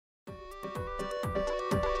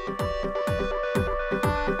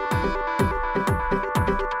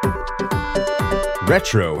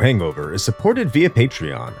Retro Hangover is supported via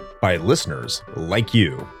Patreon by listeners like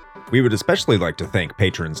you. We would especially like to thank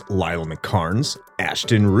patrons Lyle McCarnes,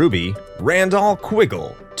 Ashton Ruby, Randall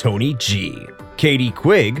Quiggle, Tony G, Katie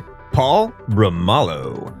Quigg, Paul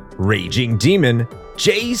Ramallo, Raging Demon,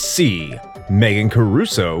 JC, Megan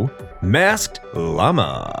Caruso, Masked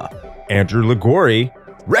Llama, Andrew Liguori,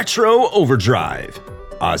 Retro Overdrive,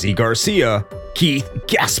 Ozzy Garcia, Keith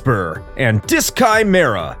Gasper, and Diskai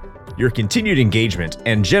Mera. Your continued engagement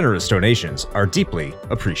and generous donations are deeply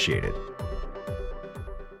appreciated.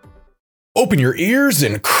 Open your ears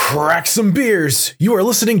and crack some beers. You are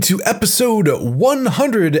listening to episode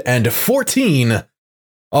 114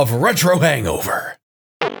 of Retro Hangover.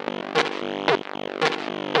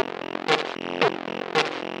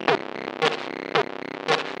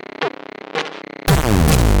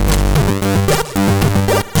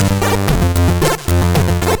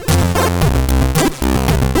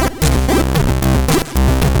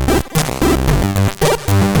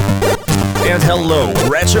 And hello,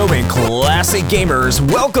 retro and classic gamers.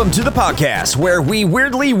 Welcome to the podcast where we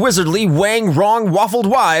weirdly, wizardly wang wrong waffled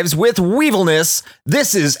wives with weevilness.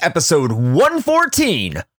 This is episode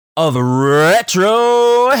 114 of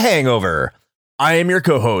Retro Hangover. I am your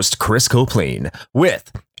co-host, Chris Copeland,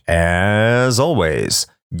 with, as always,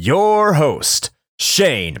 your host,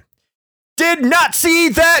 Shane. Did not see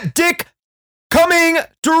that dick coming,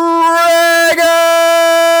 Dragon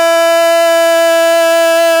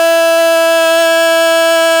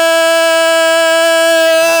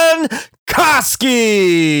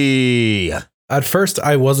Koski. At first,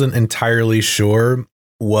 I wasn't entirely sure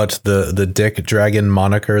what the Dick Dragon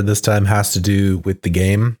moniker this time has to do with the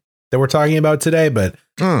game that we're talking about today, but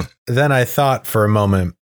then I thought for a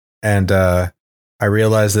moment, and I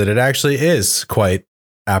realized that it actually is quite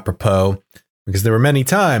apropos, because there were many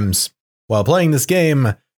times while playing this game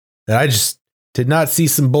that I just did not see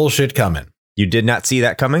some bullshit coming. You did not see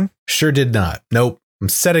that coming? Sure did not. Nope. I'm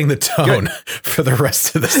setting the tone for the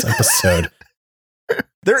rest of this episode.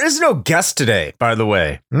 There is no guest today, by the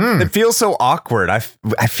way. It feels so awkward. I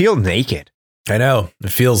feel naked. I know. It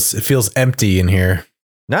feels empty in here.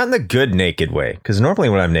 Not in the good naked way, because normally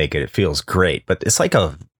when I'm naked, it feels great, but it's like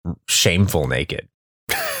a shameful naked.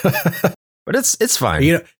 But it's fine.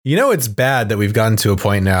 You know, it's bad that we've gotten to a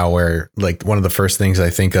point now where, like, one of the first things I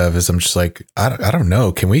think of is I'm just like, I don't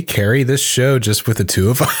know. Can we carry this show just with the two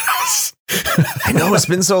of us? I know, it's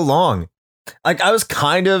been so long. Like, I was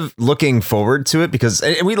kind of looking forward to it because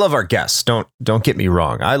and we love our guests. Don't get me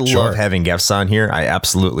wrong. I love having guests on here. I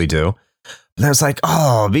absolutely do. But I was like,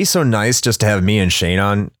 oh, it'd be so nice just to have me and Shane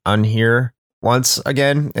on here once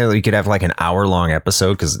again. And we could have like an hour-long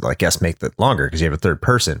episode because like guests make it longer because you have a third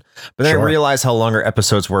person. But then I realized how longer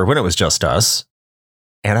episodes were when it was just us.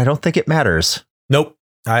 And I don't think it matters. Nope.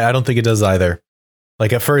 I don't think it does either.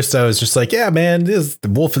 Like at first I was just like, yeah, man, this is the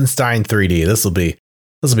Wolfenstein 3D. This will be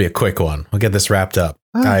a quick one. We'll get this wrapped up.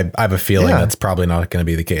 I have a feeling that's probably not going to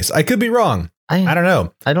be the case. I could be wrong. I don't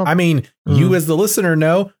know. I mean, you as the listener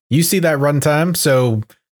know, you see that runtime. So,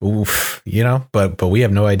 but we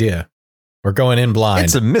have no idea. We're going in blind.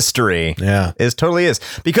 It's a mystery. Yeah, it totally is.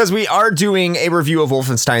 Because we are doing a review of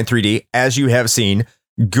Wolfenstein 3D, as you have seen,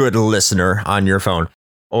 good listener, on your phone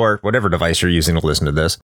or whatever device you're using to listen to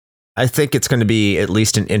this. I think it's going to be at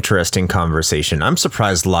least an interesting conversation. I'm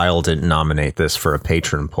surprised Lyle didn't nominate this for a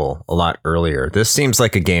patron poll a lot earlier. This seems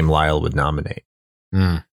like a game Lyle would nominate.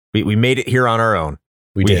 We made it here on our own.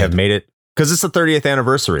 We have made it because it's the 30th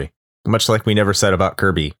anniversary, much like we never said about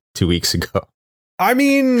Kirby 2 weeks ago. I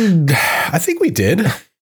mean, I think we did.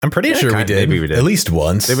 I'm pretty sure we did. Maybe we did. At least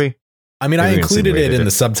once. Maybe. I mean, I included it in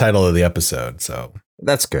the subtitle of the episode, so.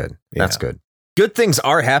 That's good. That's good. Good things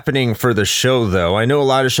are happening for the show, though. I know a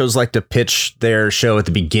lot of shows like to pitch their show at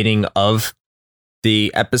the beginning of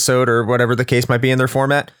the episode or whatever the case might be in their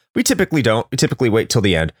format. We typically don't. We typically wait till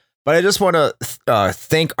the end. But I just want to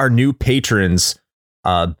thank our new patrons,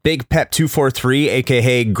 Big Pep 243,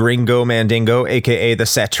 a.k.a. Gringo Mandingo, a.k.a. the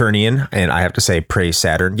Saturnian. And I have to say, praise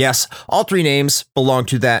Saturn. Yes, all three names belong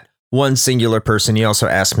to that one singular person. He also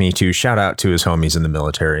asked me to shout out to his homies in the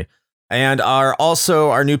military. And our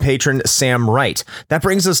new patron, Sam Wright. That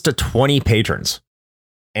brings us to 20 patrons.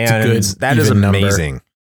 And that is amazing. Number.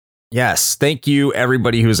 Yes. Thank you,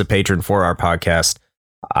 everybody who is a patron for our podcast.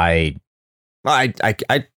 I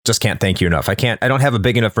just can't thank you enough. I don't have a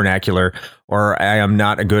big enough vernacular, or I am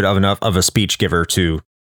not good enough of a speech giver to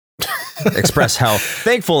express how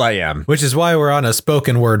thankful I am. Which is why we're on a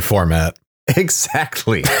spoken word format.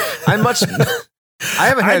 Exactly. I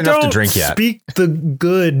haven't had enough to drink yet. Speak the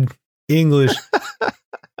good English.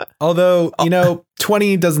 Although, 20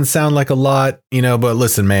 20 doesn't sound like a lot, but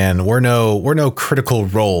listen, man, we're no Critical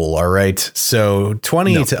Role. All right. So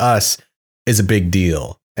 20 to us is a big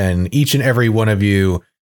deal, and each and every one of you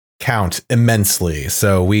count immensely.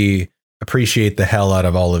 So we appreciate the hell out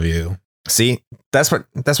of all of you. See, that's what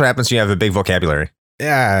happens when you have a big vocabulary.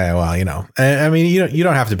 Yeah, well, I mean, you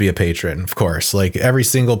don't have to be a patron, of course. Like every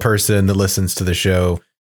single person that listens to the show,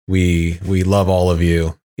 we love all of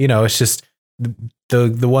you. It's just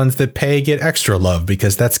the ones that pay get extra love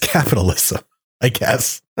because that's capitalism, I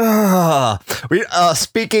guess.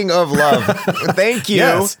 Speaking of love, thank you.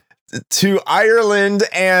 Yes. To Ireland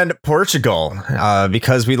and Portugal,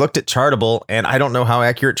 because we looked at Chartable, and I don't know how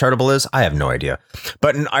accurate Chartable is. I have no idea.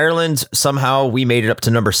 But in Ireland, somehow we made it up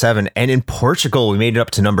to number 7. And in Portugal, we made it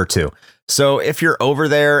up to number 2. So if you're over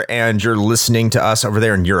there and you're listening to us over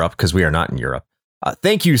there in Europe, because we are not in Europe,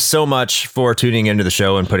 thank you so much for tuning into the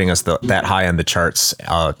show and putting us that high on the charts.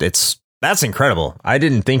 That's incredible. I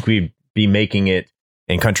didn't think we'd be making it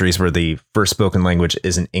in countries where the first spoken language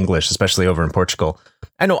isn't English, especially over in Portugal.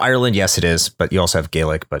 I know Ireland, yes, it is, but you also have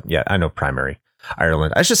Gaelic. But yeah, I know primary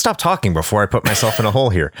Ireland. I should stop talking before I put myself in a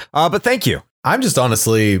hole here. But thank you. I'm just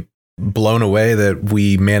honestly blown away that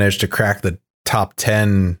we managed to crack the top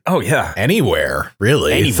 10. Oh, yeah. Anywhere,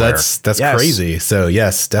 really. Anywhere. That's yes. Crazy. So,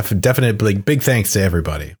 yes, definitely big thanks to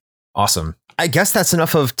everybody. Awesome. I guess that's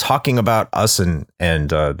enough of talking about us and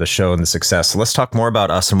the show and the success. So let's talk more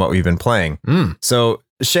about us and what we've been playing. So,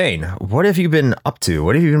 Shane, what have you been up to?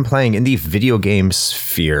 What have you been playing in the video game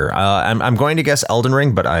sphere? I'm going to guess Elden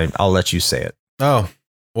Ring, but I'll let you say it. Oh,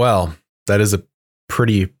 well, that is a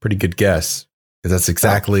pretty good guess, because that's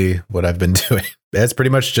exactly what I've been doing. It's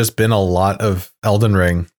pretty much just been a lot of Elden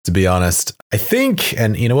Ring, to be honest. I think,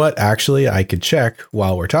 and you know what? Actually, I could check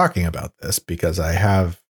while we're talking about this, because I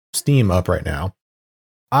have Steam up right now.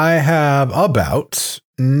 I have about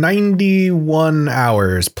 91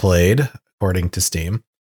 hours played, according to Steam.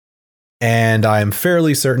 And I'm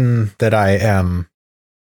fairly certain that I am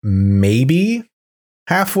maybe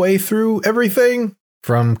halfway through everything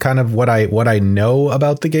from kind of what I know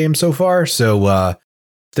about the game so far. So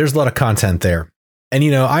there's a lot of content there. And,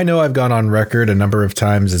 I know I've gone on record a number of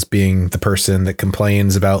times as being the person that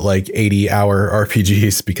complains about like 80-hour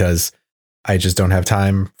RPGs because I just don't have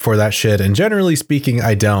time for that shit. And generally speaking,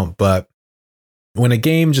 I don't. But when a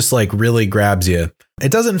game just like really grabs you,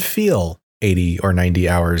 it doesn't feel 80 or 90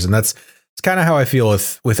 hours. And it's kind of how I feel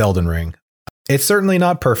with Elden Ring. It's certainly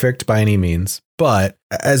not perfect by any means, but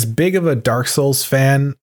as big of a Dark Souls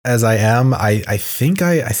fan as I am, I think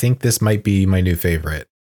this might be my new favorite.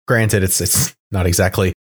 Granted, it's not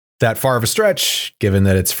exactly that far of a stretch, given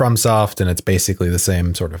that it's FromSoft and it's basically the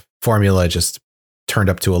same sort of formula, just turned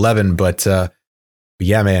up to 11. But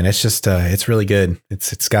yeah, man, it's just it's really good.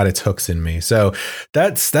 It's got its hooks in me. So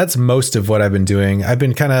that's most of what I've been doing. I've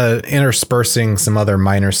been kind of interspersing some other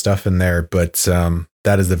minor stuff in there, but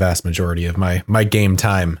that is the vast majority of my game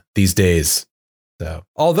time these days. So,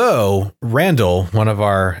 although Randall, one of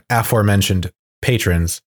our aforementioned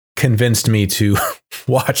patrons, convinced me to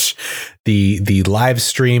watch the live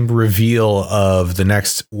stream reveal of the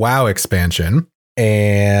next WoW expansion,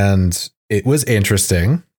 and it was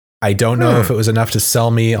interesting. I don't know if it was enough to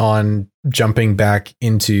sell me on jumping back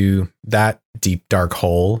into that deep dark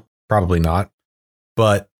hole. Probably not.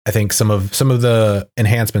 But I think some of the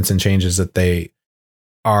enhancements and changes that they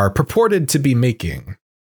are purported to be making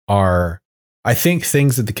are, I think,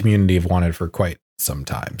 things that the community have wanted for quite some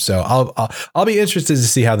time. So I'll be interested to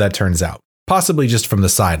see how that turns out. Possibly just from the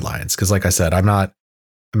sidelines, because like I said, I'm not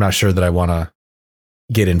sure that I want to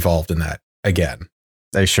get involved in that again.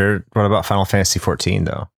 Are you sure? What about Final Fantasy 14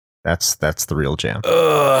 though? That's the real jam.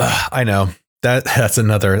 I know that's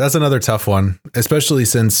another tough one, especially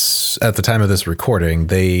since at the time of this recording,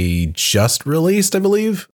 they just released, I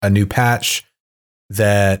believe, a new patch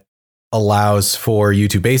that allows for you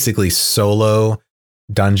to basically solo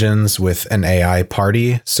dungeons with an AI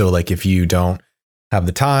party. So like if you don't have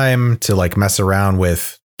the time to like mess around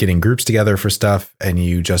with getting groups together for stuff and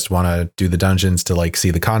you just want to do the dungeons to like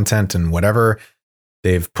see the content and whatever,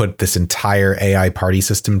 they've put this entire AI party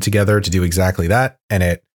system together to do exactly that. And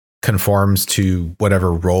it conforms to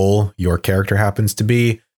whatever role your character happens to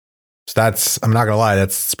be. So I'm not going to lie,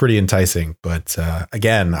 that's pretty enticing. But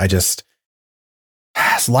again, it's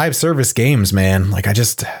live service games, man. Like I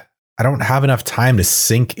don't have enough time to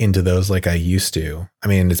sink into those like I used to. I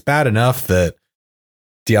mean, it's bad enough that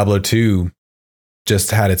Diablo 2 just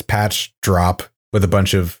had its patch drop with a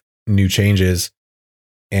bunch of new changes.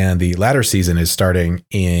 And the latter season is starting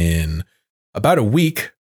in about a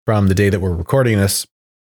week from the day that we're recording this.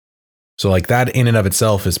 So like that in and of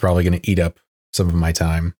itself is probably going to eat up some of my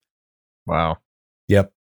time. Wow.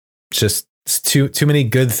 Yep. It's too many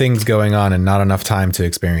good things going on and not enough time to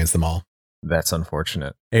experience them all. That's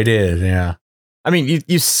unfortunate. It is, yeah. I mean,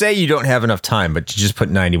 you say you don't have enough time, but you just put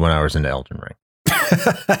 91 hours into Elden Ring.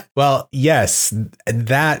 Well, yes,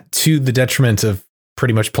 that to the detriment of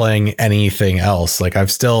pretty much playing anything else. Like I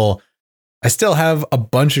still have a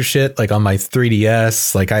bunch of shit like on my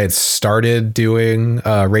 3DS. Like I had started doing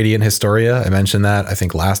Radiant Historia. I mentioned that I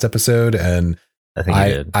think last episode, and I think you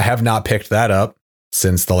did. I have not picked that up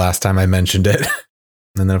since the last time I mentioned it.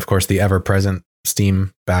 And then of course the ever-present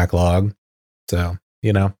Steam backlog. So,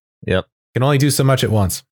 Yep. Can only do so much at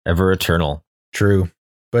once. Ever eternal. True.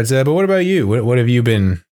 But what about you? What have you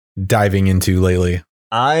been diving into lately?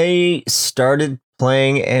 I started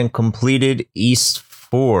playing and completed Ys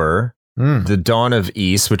 4, The Dawn of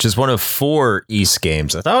Ys, which is one of 4 Ys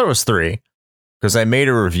games. I thought it was 3 because I made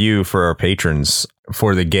a review for our patrons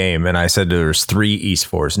for the game, and I said there's 3 Ys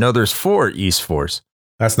 4s. No, there's 4 Ys 4s.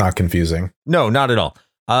 That's not confusing. No, not at all.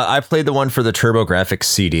 I played the one for the TurboGrafx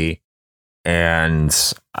CD, and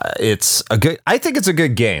I think it's a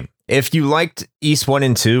good game. If you liked Ys 1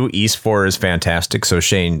 and 2, Ys 4 is fantastic. So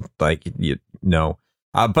Shane, but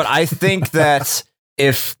I think that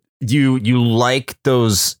if you like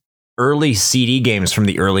those early CD games from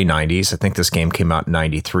the early 90s, I think this game came out in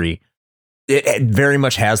 93. It very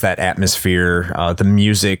much has that atmosphere. The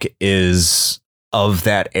music is of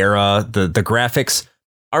that era. The graphics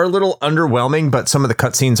are a little underwhelming, but some of the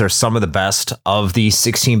cutscenes are some of the best of the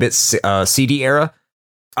 16-bit CD era.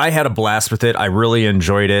 I had a blast with it. I really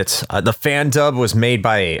enjoyed it. The fan dub was made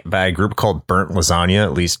by a group called Burnt Lasagna,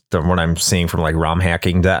 at least the one I'm seeing from like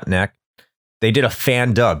romhacking.net. They did a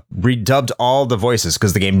fan dub, redubbed all the voices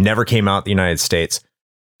because the game never came out in the United States.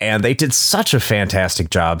 And they did such a fantastic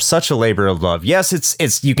job, such a labor of love. Yes,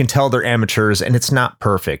 it's you can tell they're amateurs and it's not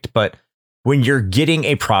perfect, but when you're getting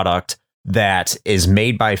a product that is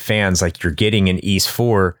made by fans like you're getting in Ys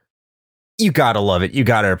 4, you gotta love it. You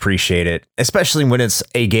gotta appreciate it, especially when it's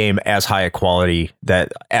a game as high a quality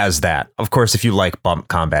as that. Of course, if you like bump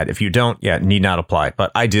combat, if you don't, need not apply.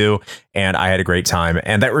 But I do, and I had a great time.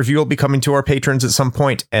 And that review will be coming to our patrons at some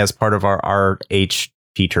point as part of our HP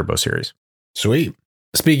Turbo series. Sweet.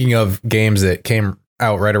 Speaking of games that came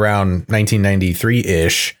out right around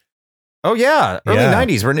 1993-ish. Oh yeah, early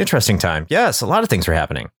 90s were an interesting time. Yes, a lot of things were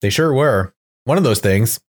happening. They sure were. One of those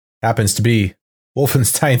things happens to be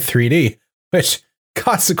Wolfenstein 3D, which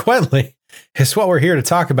consequently is what we're here to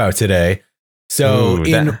talk about today. So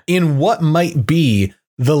in what might be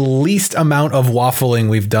the least amount of waffling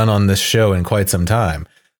we've done on this show in quite some time,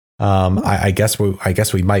 I guess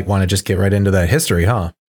we might want to just get right into that history,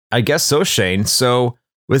 huh? I guess so, Shane. So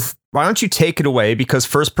why don't you take it away? Because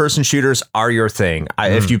first-person shooters are your thing.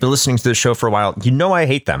 If you've been listening to this show for a while, you know I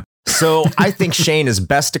hate them. So I think Shane is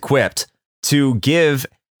best equipped to give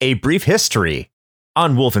a brief history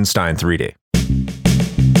on Wolfenstein 3D.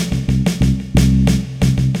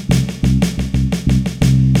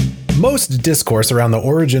 Most discourse around the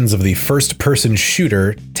origins of the first-person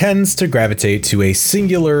shooter tends to gravitate to a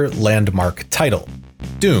singular landmark title,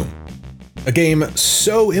 Doom. A game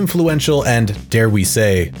so influential and, dare we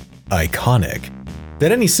say, iconic,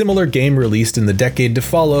 that any similar game released in the decade to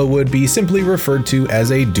follow would be simply referred to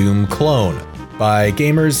as a Doom clone by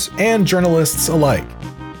gamers and journalists alike.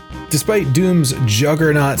 Despite Doom's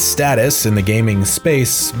juggernaut status in the gaming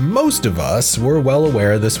space, most of us were well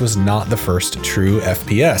aware this was not the first true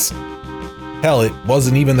FPS. Hell, it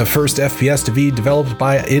wasn't even the first FPS to be developed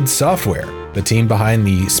by id Software, the team behind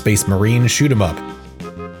the Space Marine shoot 'em up.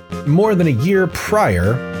 More than a year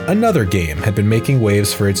prior, another game had been making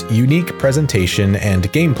waves for its unique presentation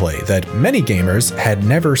and gameplay that many gamers had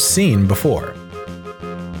never seen before.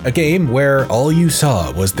 A game where all you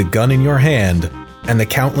saw was the gun in your hand and the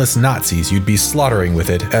countless Nazis you'd be slaughtering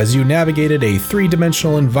with it as you navigated a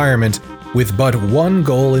three-dimensional environment with but one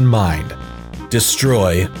goal in mind: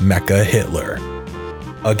 destroy Mecha Hitler.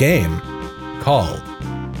 A game called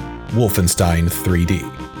Wolfenstein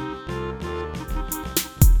 3D.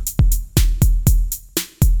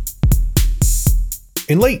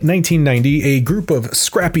 In late 1990, a group of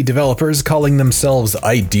scrappy developers calling themselves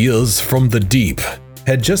Ideas from the Deep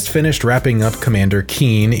had just finished wrapping up Commander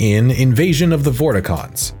Keen in Invasion of the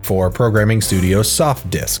Vortigaunts for programming studio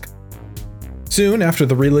Softdisk. Soon after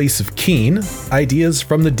the release of Keen, Ideas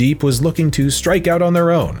from the Deep was looking to strike out on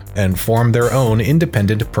their own and form their own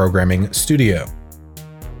independent programming studio.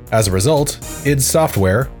 As a result, id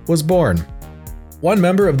Software was born. One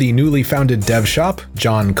member of the newly founded dev shop,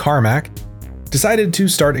 John Carmack, decided to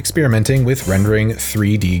start experimenting with rendering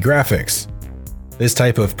 3D graphics. This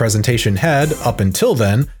type of presentation had, up until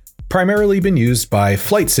then, primarily been used by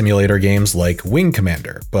flight simulator games like Wing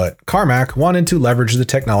Commander, but Carmack wanted to leverage the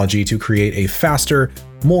technology to create a faster,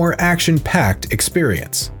 more action-packed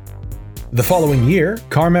experience. The following year,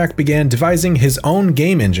 Carmack began devising his own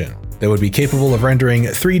game engine that would be capable of rendering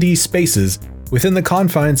 3D spaces within the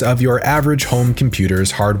confines of your average home computer's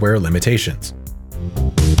hardware limitations.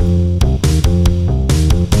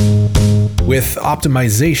 With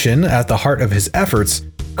optimization at the heart of his efforts,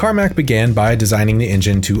 Carmack began by designing the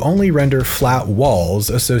engine to only render flat walls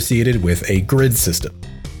associated with a grid system.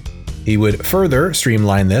 He would further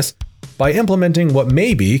streamline this by implementing what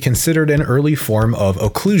may be considered an early form of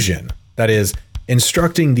occlusion, that is,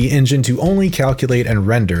 instructing the engine to only calculate and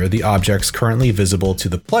render the objects currently visible to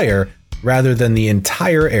the player rather than the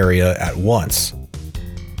entire area at once.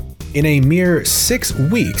 In a mere 6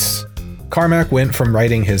 weeks, Carmack went from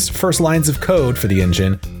writing his first lines of code for the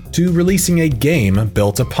engine to releasing a game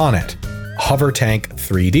built upon it, Hover Tank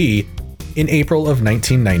 3D, in April of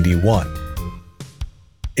 1991.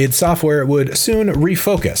 id Software would soon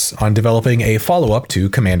refocus on developing a follow-up to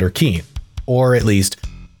Commander Keen, or at least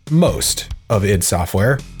most of id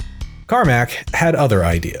Software. Carmack had other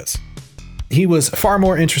ideas. He was far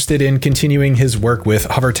more interested in continuing his work with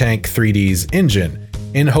Hover Tank 3D's engine,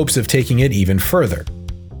 in hopes of taking it even further.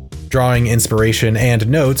 Drawing inspiration and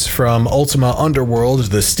notes from Ultima Underworld: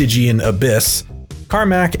 The Stygian Abyss,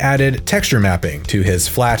 Carmack added texture mapping to his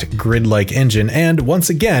flat, grid-like engine and, once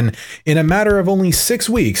again, in a matter of only 6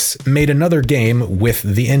 weeks, made another game with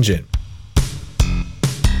the engine.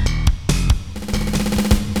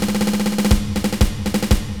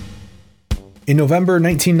 In November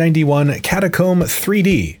 1991, Catacomb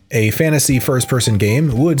 3D, a fantasy first-person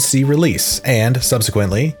game, would see release and,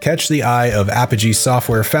 subsequently, catch the eye of Apogee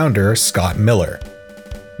Software founder Scott Miller.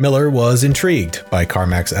 Miller was intrigued by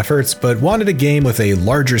Carmack's efforts, but wanted a game with a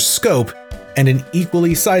larger scope and an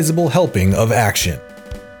equally sizable helping of action.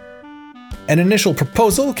 An initial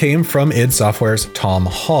proposal came from id Software's Tom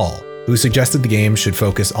Hall, who suggested the game should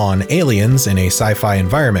focus on aliens in a sci-fi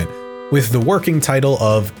environment, with the working title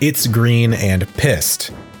of It's Green and Pissed,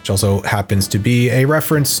 which also happens to be a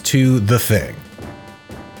reference to The Thing.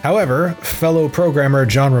 However, fellow programmer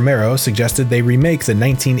John Romero suggested they remake the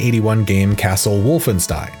 1981 game Castle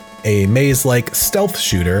Wolfenstein, a maze-like stealth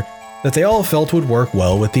shooter that they all felt would work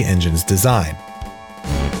well with the engine's design.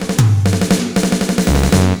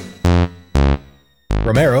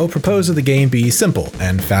 Romero proposed that the game be simple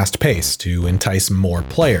and fast-paced to entice more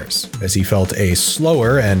players, as he felt a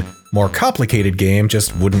slower and more complicated game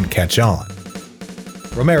just wouldn't catch on.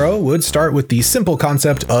 Romero would start with the simple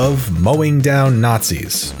concept of mowing down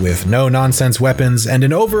Nazis, with no-nonsense weapons and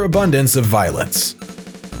an overabundance of violence.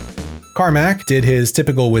 Carmack did his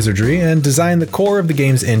typical wizardry and designed the core of the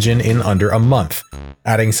game's engine in under a month,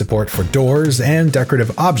 adding support for doors and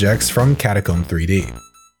decorative objects from Catacomb 3D.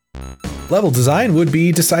 Level design would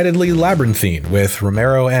be decidedly labyrinthine, with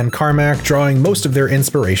Romero and Carmack drawing most of their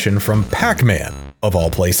inspiration from Pac-Man, of all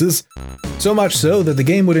places, so much so that the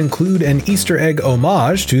game would include an Easter egg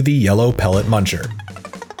homage to the Yellow Pellet Muncher.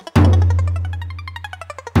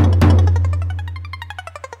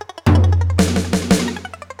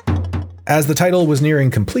 As the title was nearing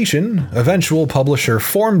completion, eventual publisher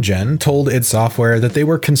FormGen told id Software that they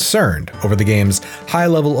were concerned over the game's high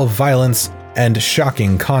level of violence and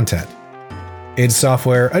shocking content. id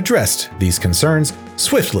Software addressed these concerns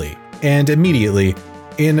swiftly and immediately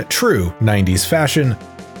in true 90s fashion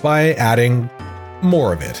by adding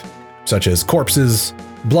more of it, such as corpses,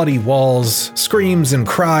 bloody walls, screams and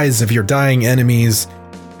cries of your dying enemies,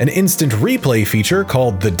 an instant replay feature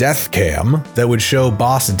called the Death Cam that would show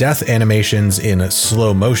boss death animations in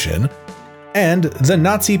slow motion, and the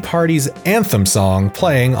Nazi Party's anthem song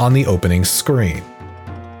playing on the opening screen.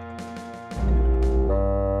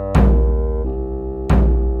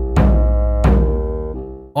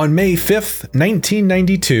 On May 5th,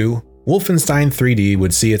 1992, Wolfenstein 3D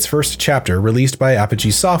would see its first chapter released by Apogee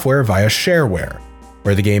Software via shareware,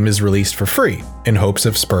 where the game is released for free in hopes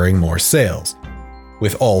of spurring more sales,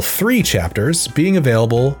 with all 3 chapters being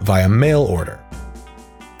available via mail order.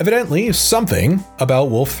 Evidently, something about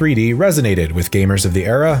Wolf 3D resonated with gamers of the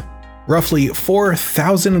era. Roughly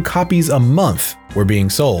 4,000 copies a month were being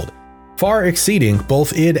sold, far exceeding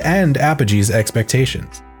both id and Apogee's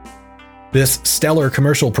expectations. This stellar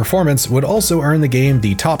commercial performance would also earn the game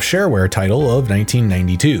the top shareware title of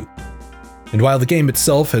 1992. And while the game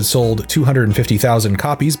itself had sold 250,000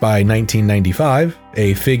 copies by 1995,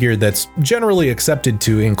 a figure that's generally accepted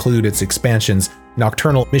to include its expansions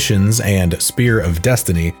Nocturnal Missions and Spear of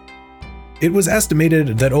Destiny, it was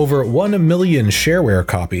estimated that over 1 million shareware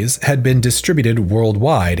copies had been distributed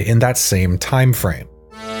worldwide in that same time frame.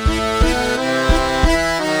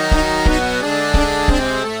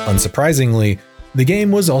 Unsurprisingly, the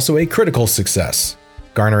game was also a critical success,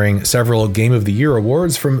 garnering several Game of the Year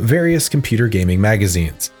awards from various computer gaming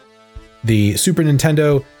magazines. The Super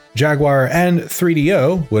Nintendo, Jaguar, and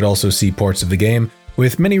 3DO would also see ports of the game,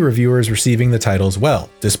 with many reviewers receiving the titles well,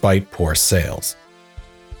 despite poor sales.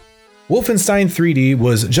 Wolfenstein 3D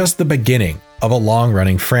was just the beginning of a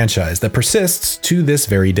long-running franchise that persists to this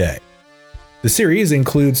very day. The series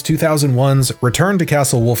includes 2001's Return to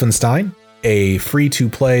Castle Wolfenstein, a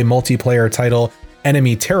free-to-play multiplayer title,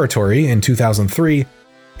 Enemy Territory, in 2003,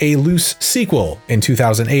 a loose sequel in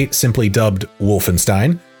 2008 simply dubbed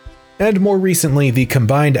Wolfenstein, and more recently the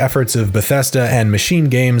combined efforts of Bethesda and Machine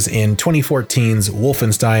Games in 2014's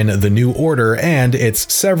Wolfenstein: The New Order and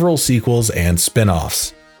its several sequels and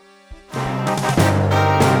spin-offs.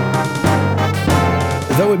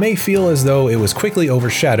 Though it may feel as though it was quickly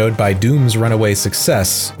overshadowed by Doom's runaway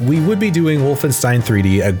success, we would be doing Wolfenstein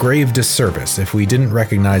 3D a grave disservice if we didn't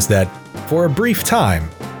recognize that, for a brief time,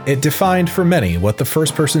 it defined for many what the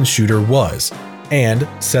first-person shooter was, and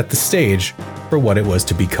set the stage for what it was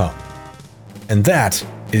to become. And that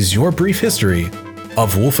is your brief history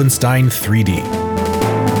of Wolfenstein 3D.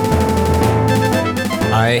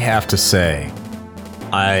 I have to say,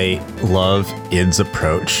 I love id's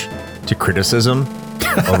approach to criticism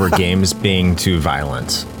over games being too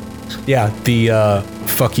violent. Yeah, the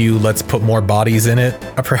fuck you, let's put more bodies in it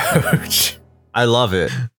approach. I love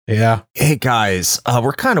it. Yeah. Hey guys,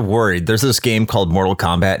 we're kind of worried. There's this game called Mortal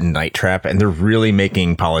Kombat and Night Trap, and they're really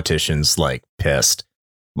making politicians like pissed.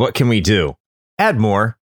 What can we do? Add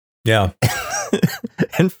more. Yeah.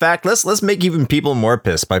 In fact, let's make even people more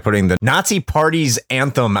pissed by putting the Nazi Party's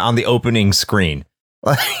anthem on the opening screen.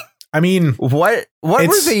 I mean, what were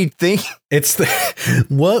they thinking? It's the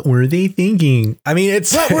what were they thinking? I mean,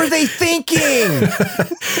 it's what were they thinking?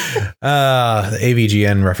 The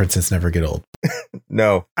AVGN references never get old.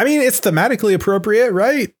 No, I mean it's thematically appropriate,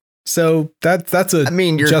 right? So that's a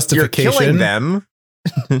justification. You're killing them,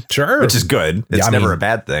 sure, which is good. It's never a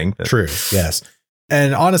bad thing. But. True. Yes,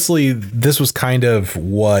 and honestly, this was kind of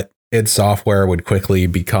what id Software would quickly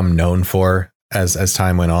become known for as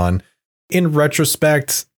time went on. In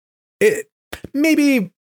retrospect, it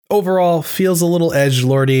maybe overall feels a little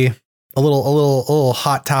edgelordy, a little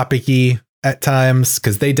hot topic-y at times,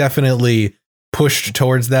 because they definitely pushed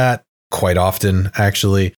towards that quite often,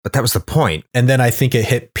 actually. But that was the point. And then I think it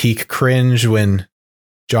hit peak cringe when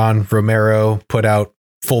John Romero put out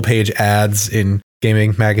full-page ads in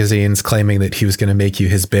gaming magazines claiming that he was going to make you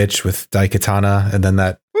his bitch with Daikatana, and then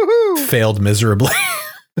that failed miserably.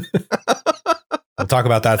 We'll talk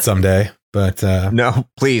about that someday. But no,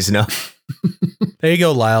 please, no. There you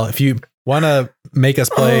go, Lyle. If you want to make us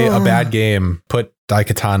play a bad game, put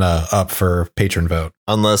Daikatana up for patron vote.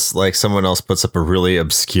 Unless like someone else puts up a really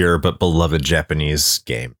obscure but beloved Japanese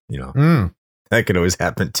game, you know. That could always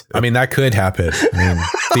happen too. I mean, that could happen. I mean,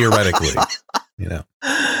 theoretically, you know.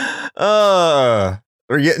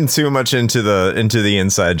 We're getting too much into the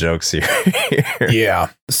inside jokes here.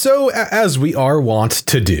 Yeah. So as we are wont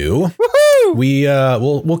to do,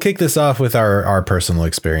 we'll kick this off with our personal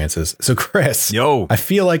experiences. So Chris, I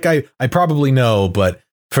feel like I probably know, but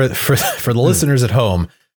for the listeners at home,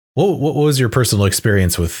 what was your personal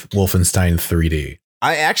experience with Wolfenstein 3D?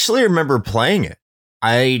 I actually remember playing it.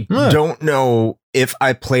 I don't know if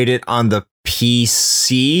I played it on the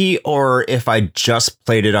PC or if I just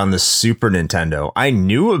played it on the Super Nintendo. I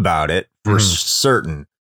knew about it for certain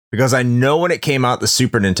because I know when it came out, the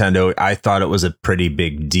Super Nintendo, I thought it was a pretty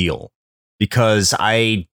big deal because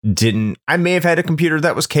I may have had a computer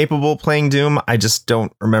that was capable of playing Doom. I just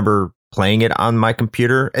don't remember playing it on my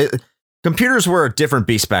computer. Computers were a different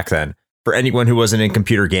beast back then. For anyone who wasn't in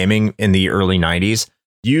computer gaming in the early 90s,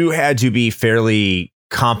 you had to be fairly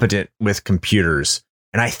competent with computers.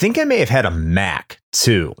 And I think I may have had a Mac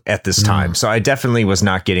too at this time. So I definitely was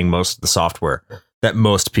not getting most of the software that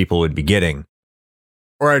most people would be getting.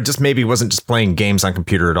 Or I just maybe wasn't just playing games on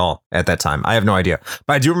computer at all at that time. I have no idea.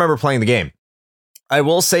 But I do remember playing the game. I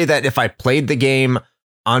will say that if I played the game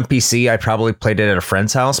on PC, I probably played it at a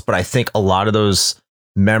friend's house. But I think a lot of those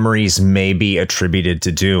memories may be attributed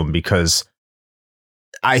to Doom because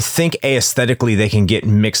I think aesthetically they can get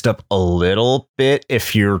mixed up a little bit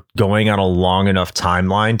if you're going on a long enough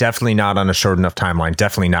timeline. Definitely not on a short enough timeline.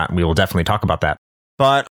 Definitely not. And we will definitely talk about that.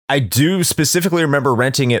 But I do specifically remember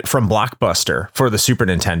renting it from Blockbuster for the Super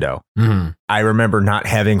Nintendo. I remember not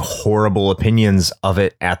having horrible opinions of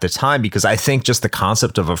it at the time because I think just the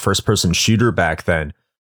concept of a first-person shooter back then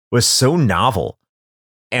was so novel.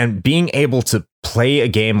 And being able to play a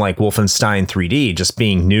game like Wolfenstein 3D, just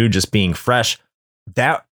being new, just being fresh,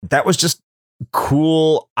 that was just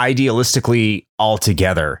cool idealistically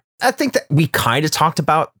altogether. I think that we kind of talked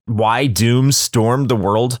about why Doom stormed the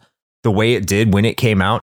world the way it did when it came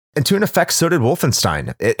out. And to an effect, so did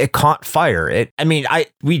Wolfenstein. It caught fire.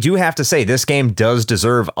 We do have to say this game does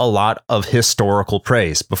deserve a lot of historical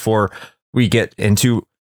praise before we get into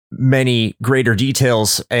many greater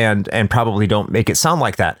details and probably don't make it sound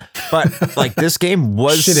like that. But like this game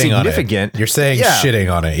was significant. You're saying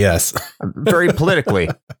shitting on it. Yes. Very politically.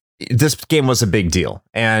 This game was a big deal.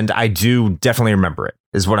 And I do definitely remember it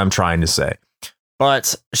is what I'm trying to say.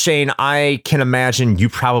 But Shane, I can imagine you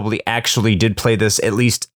probably actually did play this at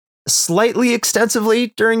least slightly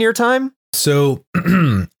extensively during your time. So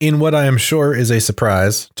in what I am sure is a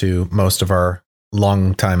surprise to most of our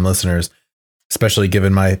longtime listeners, especially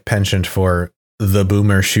given my penchant for the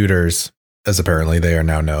boomer shooters, as apparently they are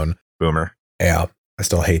now known. Boomer. Yeah, I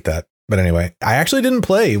still hate that. But anyway, I actually didn't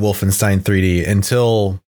play Wolfenstein 3D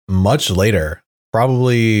until much later,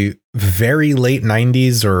 probably very late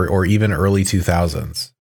 90s or even early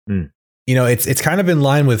 2000s. You know, it's kind of in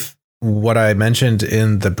line with what I mentioned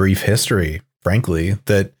in the brief history, frankly,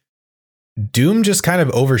 that Doom just kind of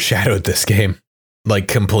overshadowed this game, like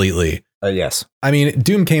completely. Yes. I mean,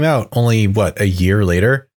 Doom came out only, a year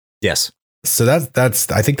later? Yes. So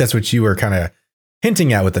that's I think that's what you were kind of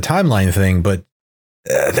hinting at with the timeline thing, but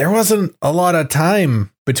there wasn't a lot of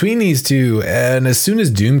time between these two. And as soon as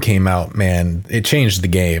Doom came out, man, it changed the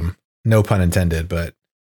game. No pun intended. But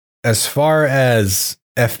as far as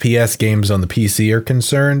FPS games on the PC are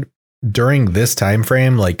concerned, during this time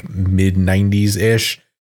frame, like mid 90s ish,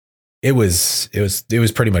 it was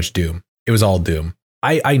pretty much Doom. It was all Doom.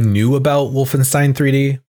 I knew about Wolfenstein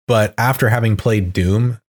 3D, but after having played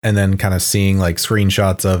Doom and then kind of seeing like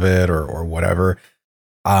screenshots of it or whatever,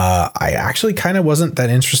 I actually kind of wasn't that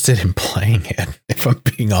interested in playing it, if I'm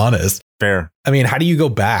being honest. Fair. I mean, how do you go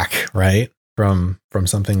back, right, from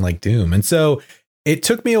something like Doom? And so it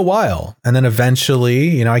took me a while, and then eventually,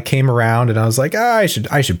 you know, I came around and I was like, I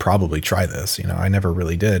should probably try this. You know, I never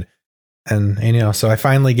really did, and you know, so I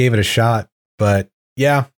finally gave it a shot. But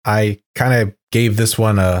yeah, I kind of gave this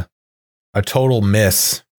one a total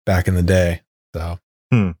miss back in the day. So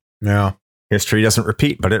yeah, history doesn't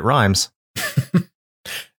repeat, but it rhymes.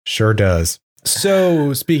 Sure does.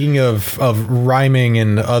 So speaking of rhyming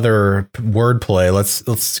and other wordplay,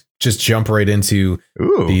 let's just jump right into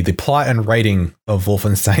the plot and writing of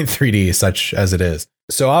Wolfenstein 3D, such as it is.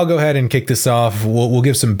 So I'll go ahead and kick this off. We'll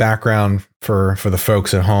give some background for the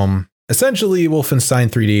folks at home. Essentially, Wolfenstein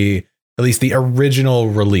 3D, at least the original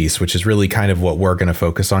release, which is really kind of what we're going to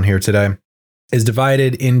focus on here today, is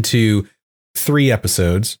divided into 3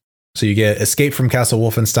 episodes. So you get Escape from Castle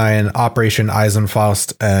Wolfenstein, Operation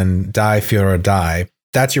Eisenfaust, and Die Führer Die.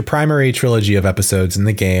 That's your primary trilogy of episodes in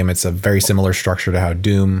the game. It's a very similar structure to how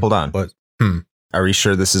Doom. Hold on. Are we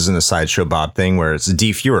sure this isn't a Sideshow Bob thing where it's Die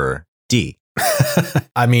Führer D?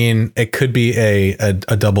 I mean, it could be a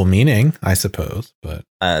double meaning, I suppose, but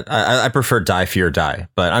I prefer Die Führer Die.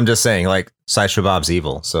 But I'm just saying, like, Sideshow Bob's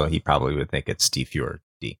evil, so he probably would think it's Die Führer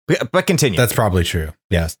D. But continue. That's probably true.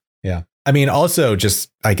 Yes. Yeah. I mean, also,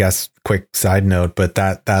 just, I guess, quick side note, but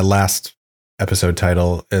that last episode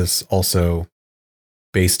title is also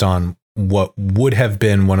based on what would have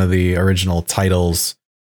been one of the original titles,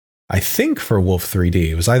 I think, for Wolf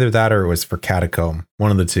 3D. It was either that or it was for Catacomb,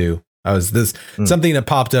 one of the two. Something that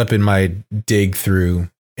popped up in my dig through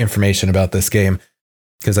information about this game,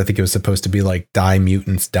 because I think it was supposed to be like Die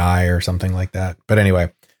Mutants Die or something like that. But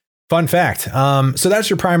anyway. Fun fact. So that's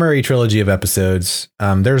your primary trilogy of episodes.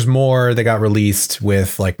 There's more that got released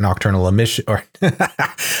with like Nocturnal Emission. Or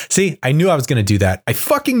see, I knew I was going to do that. I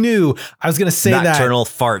fucking knew I was going to say Nocturnal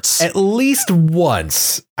Farts. At least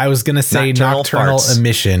once. I was going to say Nocturnal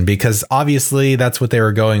Emission, because obviously that's what they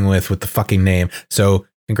were going with the fucking name. So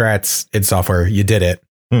congrats, id Software. You did it.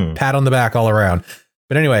 Pat on the back all around.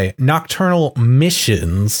 But anyway, Nocturnal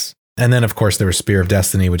Missions. And then, of course, there was Spear of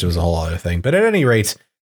Destiny, which was a whole other thing. But at any rate,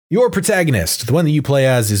 your protagonist, the one that you play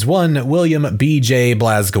as, is one William B.J.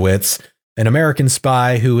 Blazkowicz, an American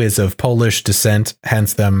spy who is of Polish descent,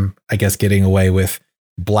 hence them, I guess, getting away with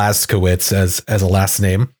Blazkowicz as a last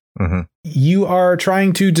name. Mm-hmm. You are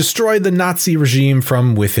trying to destroy the Nazi regime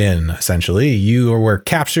from within, essentially. You were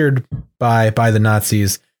captured by the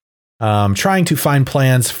Nazis, trying to find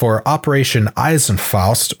plans for Operation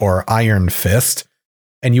Eisenfaust, or Iron Fist,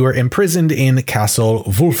 and you are imprisoned in Castle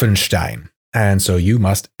Wolfenstein. And so you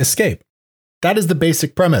must escape. That is the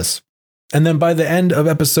basic premise. And then by the end of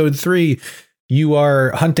episode 3, you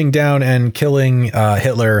are hunting down and killing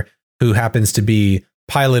Hitler, who happens to be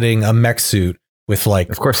piloting a mech suit with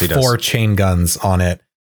like 4 chain guns on it,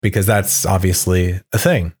 because that's obviously a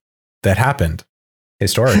thing. that happened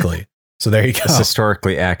historically. So there you go. It's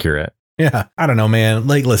historically accurate. Yeah. I don't know, man.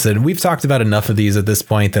 Like, listen, we've talked about enough of these at this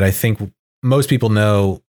point that I think most people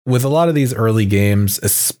know with a lot of these early games,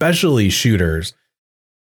 especially shooters,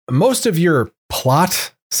 most of your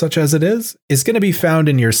plot, such as it is going to be found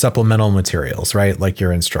in your supplemental materials, right? Like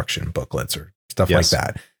your instruction booklets or stuff like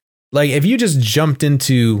that. Like if you just jumped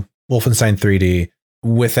into Wolfenstein 3D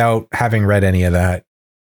without having read any of that,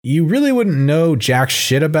 you really wouldn't know jack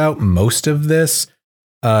shit about most of this.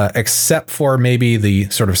 Except for maybe the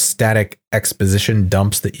sort of static exposition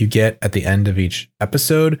dumps that you get at the end of each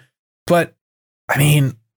episode. But I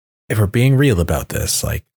mean, if we're being real about this,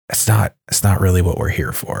 like it's not really what we're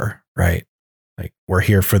here for, right? Like we're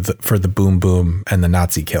here for the boom boom and the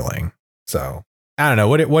Nazi killing. So I don't know.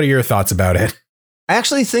 What are your thoughts about it? I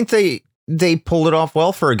actually think they pulled it off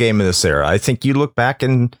well for a game of this era. I think you look back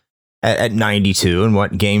at 92 and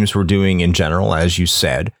what games were doing in general, as you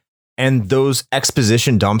said. And those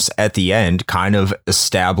exposition dumps at the end kind of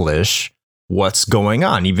establish what's going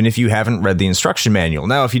on, even if you haven't read the instruction manual.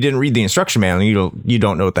 Now, if you didn't read the instruction manual, you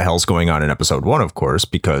don't know what the hell's going on in episode 1, of course,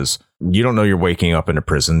 because you don't know you're waking up in a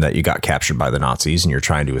prison that you got captured by the Nazis and you're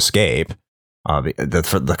trying to escape.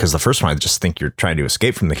 Because the first one, I just think you're trying to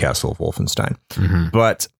escape from the castle of Wolfenstein. Mm-hmm.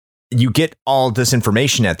 But you get all this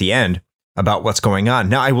information at the end about what's going on.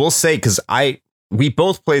 Now, I will say, because we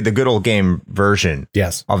both played the good old game version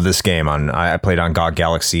of this game. I played on GOG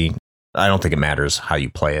Galaxy. I don't think it matters how you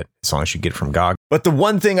play it, as long as you get it from GOG. But the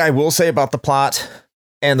one thing I will say about the plot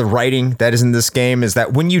and the writing that is in this game is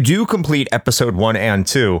that when you do complete episode 1 and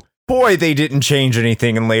 2, boy, they didn't change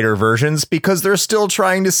anything in later versions because they're still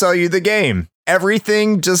trying to sell you the game.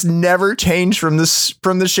 Everything just never changed from the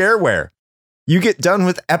shareware. You get done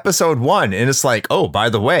with episode 1 and it's like, oh, by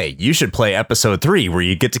the way, you should play episode 3 where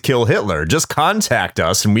you get to kill Hitler. Just contact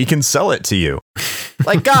us and we can sell it to you.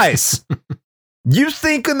 Like, guys, you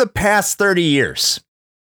think in the past 30 years,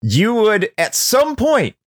 you would at some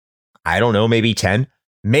point, I don't know, maybe 10,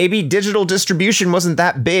 maybe digital distribution wasn't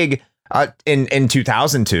that big in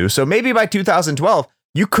 2002. So maybe by 2012,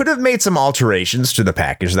 you could have made some alterations to the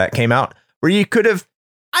package that came out where you could have,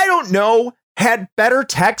 I don't know, had better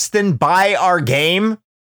text than buy our game.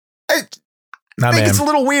 I think it's a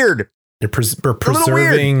little weird. You're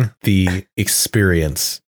preserving the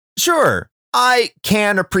experience. Sure, I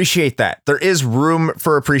can appreciate that. There is room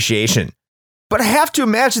for appreciation. But I have to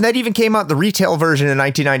imagine that even came out the retail version in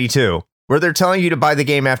 1992, where they're telling you to buy the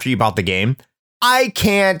game after you bought the game. I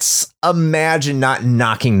can't imagine not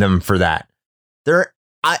knocking them for that.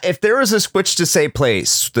 If there was a switch to say play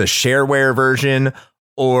the shareware version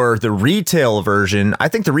or the retail version, I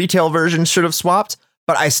think the retail version should have swapped,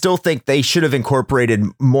 but I still think they should have incorporated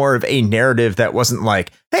more of a narrative that wasn't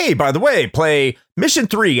like, hey, by the way, play Mission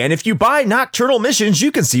 3, and if you buy Nocturnal Missions,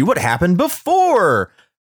 you can see what happened before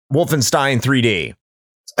Wolfenstein 3D.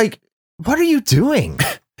 It's like, what are you doing?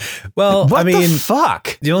 Well, what I mean, the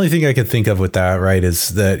fuck? The only thing I could think of with that, right, is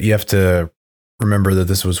that you have to remember that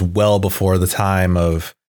this was well before the time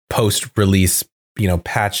of post-release,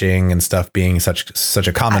 patching and stuff being such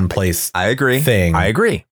a commonplace I agree. thing. I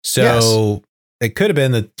agree. So it could have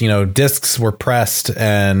been that, discs were pressed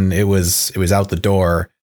and it was out the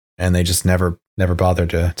door and they just never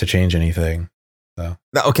bothered to change anything. So.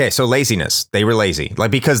 Okay, so laziness. They were lazy.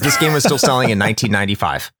 Like, because this game was still selling in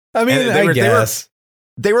 1995. I mean, I guess.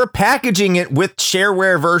 They were packaging it with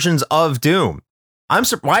shareware versions of Doom. I'm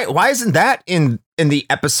surprised. Why isn't that in the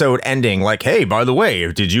episode ending? Like, hey, by the way,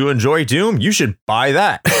 did you enjoy Doom? You should buy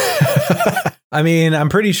that. I mean, I'm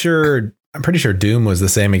pretty sure Doom was the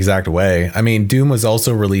same exact way. I mean, Doom was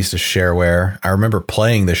also released as shareware. I remember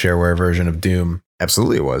playing the shareware version of Doom.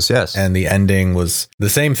 Absolutely, it was. Yes, and the ending was the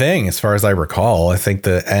same thing, as far as I recall. I think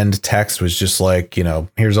the end text was just like,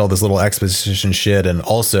 here's all this little exposition shit, and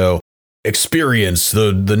also experience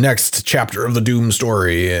the next chapter of the Doom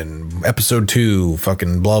story in episode 2,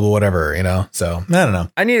 fucking blah, blah, whatever, So I don't know.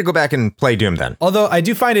 I need to go back and play Doom then. Although I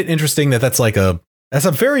do find it interesting that that's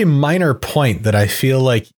a very minor point that I feel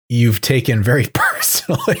like you've taken very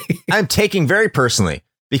personally. I'm taking very personally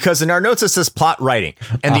because in our notes it says plot writing,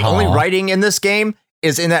 and the only writing in this game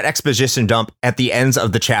is in that exposition dump at the ends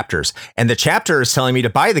of the chapters, and the chapter is telling me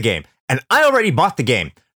to buy the game, and I already bought the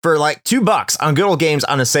game for like $2 on Good Old Games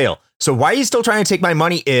on a sale. So why are you still trying to take my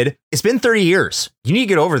money, id? It's been 30 years. You need to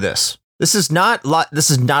get over this. This is not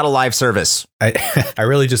a live service. I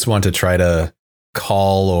really just want to try to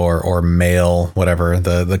call or mail whatever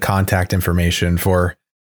the contact information for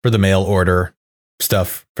the mail order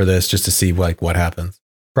stuff for this, just to see what happens.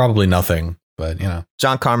 Probably nothing, but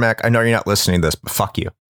John Carmack, I know you're not listening to this, but fuck you.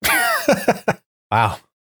 Wow.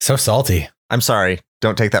 So salty. I'm sorry.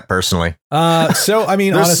 Don't take that personally. So, I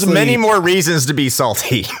mean, there's honestly, many more reasons to be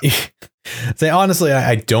salty. Honestly,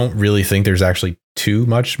 I don't really think there's actually too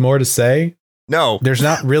much more to say. No, there's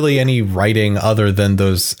not really any writing other than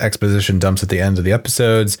those exposition dumps at the end of the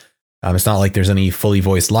episodes. It's not like there's any fully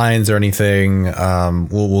voiced lines or anything.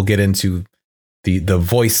 We'll get into the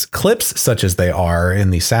voice clips such as they are in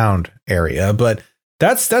the sound area, but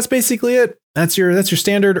that's basically it. That's your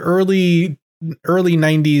standard early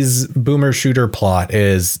 90s boomer shooter plot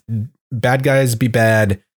is bad guys be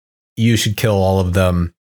bad. You should kill all of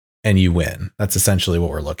them and you win. That's essentially what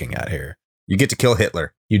we're looking at here. You get to kill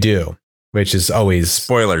Hitler. You do, which is always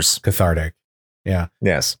spoilers cathartic. Yeah.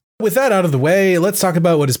 Yes. With that out of the way, let's talk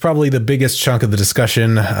about what is probably the biggest chunk of the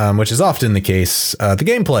discussion, which is often the case, the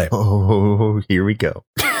gameplay. Oh, here we go.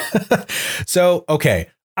 So, okay,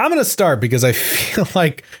 I'm going to start because I feel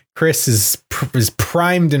like Chris is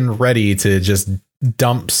primed and ready to just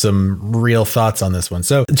dump some real thoughts on this one.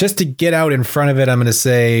 So just to get out in front of it, I'm going to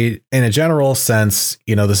say in a general sense,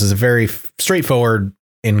 this is a very straightforward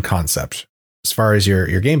in concept. As far as your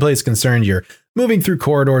gameplay is concerned, you're moving through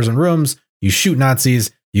corridors and rooms, you shoot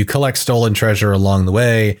Nazis, you collect stolen treasure along the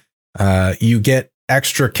way. You get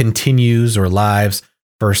extra continues or lives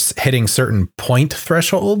for hitting certain point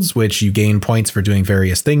thresholds, which you gain points for doing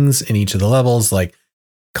various things in each of the levels, like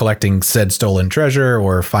collecting said stolen treasure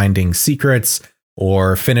or finding secrets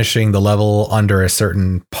or finishing the level under a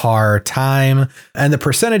certain par time. And the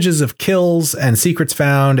percentages of kills and secrets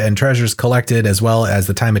found and treasures collected, as well as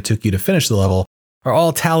the time it took you to finish the level, are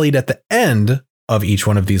all tallied at the end of each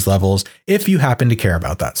one of these levels, if you happen to care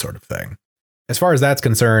about that sort of thing. As far as that's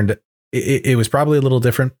concerned, it was probably a little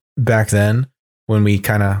different back then when we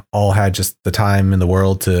kind of all had just the time in the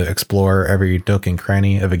world to explore every nook and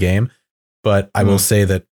cranny of a game. But I will say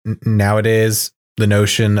that nowadays, the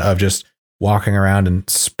notion of just walking around and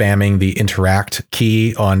spamming the interact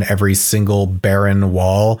key on every single barren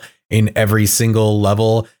wall in every single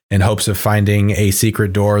level in hopes of finding a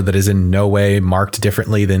secret door that is in no way marked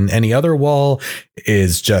differently than any other wall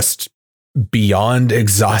is just beyond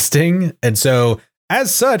exhausting. And so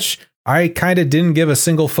as such, I kind of didn't give a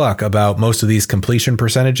single fuck about most of these completion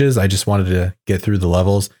percentages. I just wanted to get through the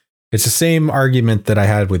levels. It's the same argument that I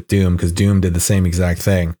had with Doom, because Doom did the same exact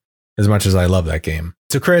thing, as much as I love that game.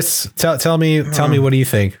 So Chris, tell me, what do you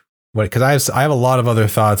think? Because I have a lot of other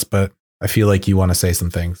thoughts, but I feel like you want to say some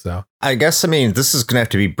things. So I guess, this is going to have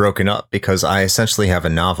to be broken up because I essentially have a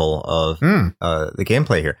novel of the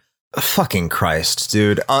gameplay here. Fucking Christ,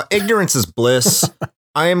 dude. Ignorance is bliss.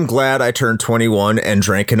 I am glad I turned 21 and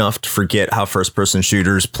drank enough to forget how first person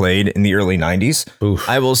shooters played in the early 90s. Oof.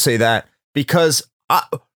 I will say that because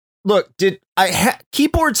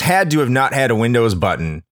keyboards had to have not had a Windows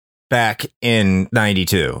button back in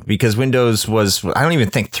 92 because Windows was, I don't even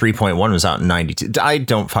think 3.1 was out in 92. I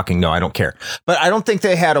don't fucking know. I don't care. But I don't think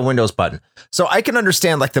they had a Windows button. So I can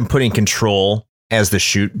understand like them putting control as the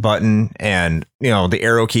shoot button and, the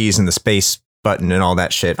arrow keys and the space button and all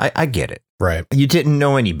that shit. I get it. Right. You didn't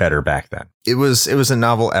know any better back then. It was a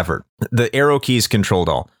novel effort. The arrow keys controlled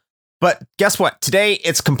all. But guess what? Today,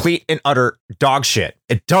 it's complete and utter dog shit.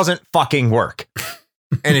 It doesn't fucking work.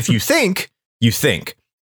 And if you think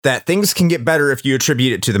that things can get better if you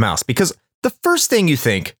attribute it to the mouse, because the first thing you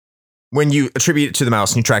think when you attribute it to the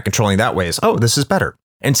mouse and you try controlling that way is, oh, this is better.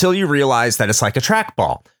 Until you realize that it's like a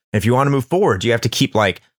trackball. If you want to move forward, you have to keep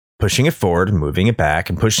like pushing it forward and moving it back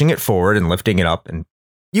and pushing it forward and lifting it up. And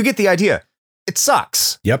you get the idea. It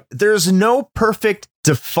sucks. Yep. There's no perfect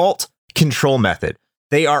default control method.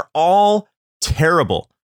 They are all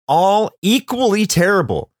terrible, all equally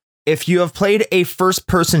terrible. If you have played a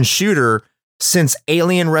first-person shooter since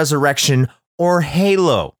Alien Resurrection or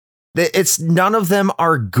Halo, none of them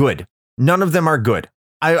are good. None of them are good.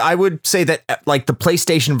 I would say that like the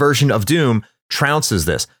PlayStation version of Doom trounces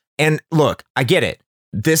this. And look, I get it.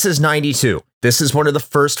 This is 92. This is one of the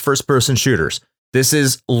first-person shooters. This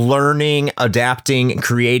is learning, adapting,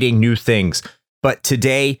 creating new things. But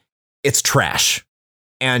today, it's trash.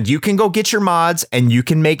 And you can go get your mods and you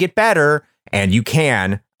can make it better. And you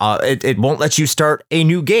can. It won't let you start a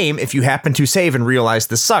new game if you happen to save and realize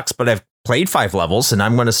this sucks. But I've played 5 levels and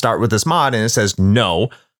I'm going to start with this mod. And it says, no,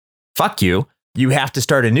 fuck you. You have to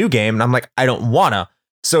start a new game. And I'm like, I don't want to.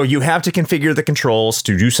 So you have to configure the controls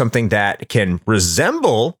to do something that can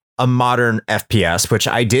resemble a modern FPS, which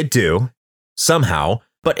I did do somehow,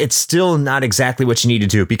 but it's still not exactly what you need to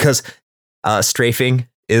do because strafing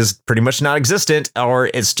is pretty much non-existent,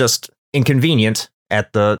 or it's just inconvenient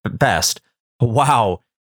at the best. Wow,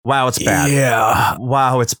 it's bad. Yeah.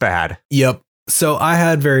 Wow, it's bad. Yep. So I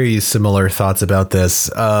had very similar thoughts about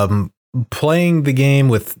this. playing the game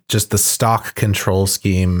with just the stock control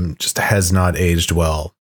scheme just has not aged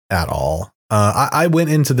well at all. I went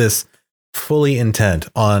into this fully intent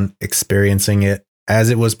on experiencing it as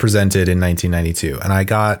it was presented in 1992. And I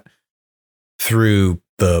got through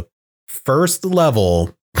the first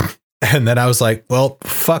level and then I was like, well,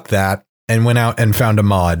 fuck that. And went out and found a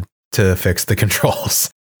mod to fix the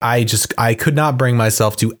controls. I could not bring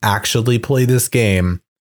myself to actually play this game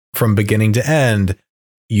from beginning to end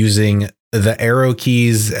using the arrow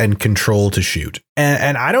keys and control to shoot.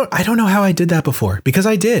 And I don't know how I did that before, because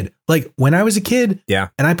I did. Like when I was a kid, yeah,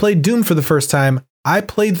 and I played Doom for the first time, I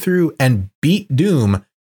played through and beat Doom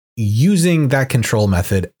using that control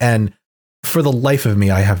method. And for the life of me,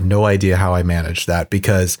 I have no idea how I managed that,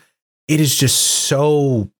 because it is just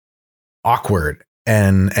so awkward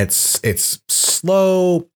and it's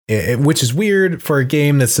slow, which is weird for a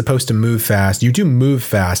game that's supposed to move fast. You do move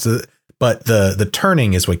fast, but the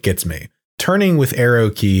turning is what gets me. Turning with arrow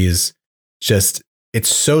keys, just it's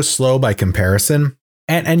so slow by comparison.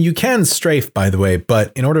 And you can strafe, by the way,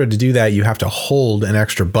 but in order to do that, you have to hold an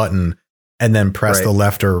extra button and then press the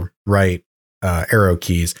left or right arrow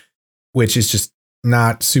keys, which is just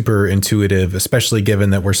not super intuitive, especially given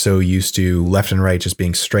that we're so used to left and right just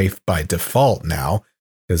being strafe by default now,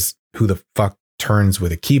 because who the fuck turns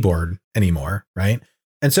with a keyboard anymore, right?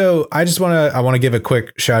 And so I want to give a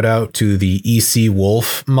quick shout out to the EC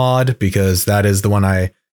Wolf mod, because that is the one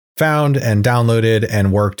I found and downloaded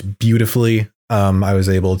and worked beautifully. I was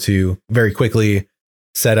able to very quickly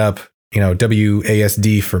set up,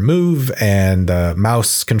 WASD for move, and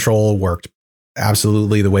mouse control worked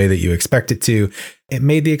absolutely the way that you expect it to. It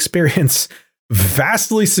made the experience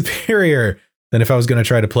vastly superior than if I was going to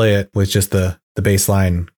try to play it with just the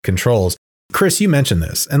baseline controls. Chris, you mentioned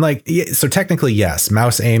this, and so technically, yes,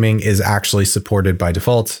 mouse aiming is actually supported by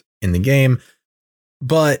default in the game,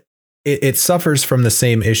 but it suffers from the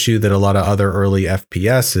same issue that a lot of other early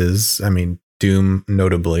FPSs, I mean, Doom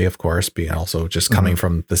notably, of course, being also just coming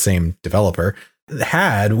from the same developer,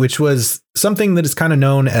 had, which was something that is kind of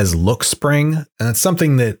known as look spring. And it's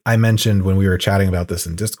something that I mentioned when we were chatting about this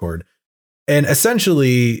in Discord. And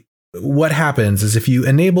essentially what happens is if you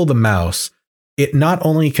enable the mouse, it not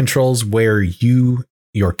only controls where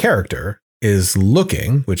your character is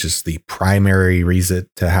looking, which is the primary reason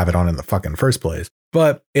to have it on in the fucking first place,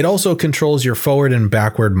 but it also controls your forward and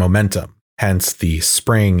backward momentum, hence the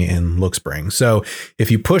spring in look spring. So if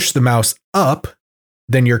you push the mouse up,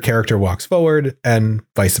 then your character walks forward and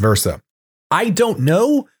vice versa. I don't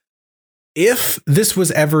know if this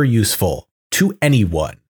was ever useful to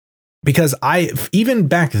anyone, because even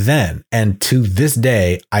back then and to this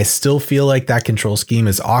day, I still feel like that control scheme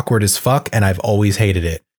is awkward as fuck, and I've always hated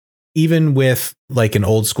it. Even with like an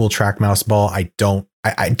old school track mouse ball, I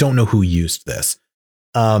don't know who used this.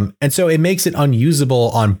 And so it makes it unusable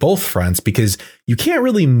on both fronts, because you can't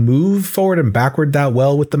really move forward and backward that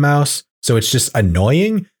well with the mouse. So it's just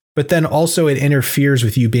annoying, but then also it interferes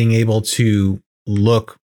with you being able to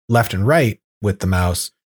look left and right with the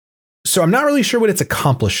mouse. So I'm not really sure what it's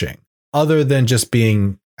accomplishing other than just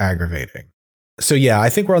being aggravating. So yeah,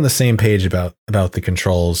 I think we're on the same page about the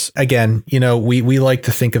controls. Again, we like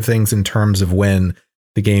to think of things in terms of when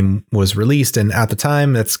the game was released, and at the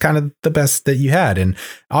time, that's kind of the best that you had. And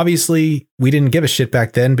obviously, we didn't give a shit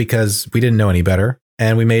back then because we didn't know any better,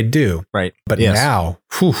 and we made do. Right. But now,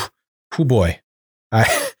 whew boy,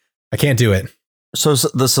 I can't do it. So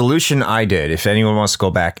the solution I did, if anyone wants to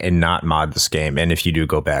go back and not mod this game, and if you do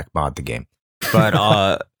go back, mod the game. But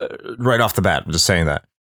right off the bat, I'm just saying that.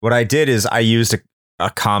 What I did is I used a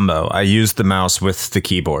combo. I used the mouse with the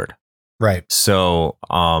keyboard. Right. So,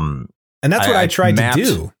 and that's what I tried to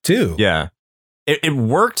do too. Yeah, it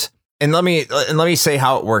worked. And let me say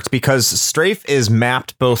how it worked, because strafe is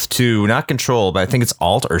mapped both to not control, but I think it's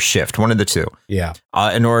alt or shift, one of the two. Yeah.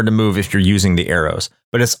 In order to move if you're using the arrows,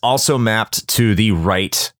 but it's also mapped to the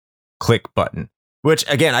right click button, which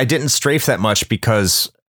again, I didn't strafe that much,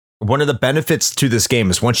 because one of the benefits to this game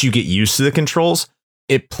is once you get used to the controls,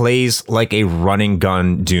 it plays like a running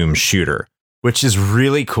gun Doom shooter, which is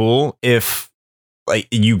really cool if like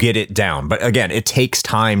you get it down. But again, it takes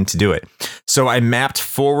time to do it. So I mapped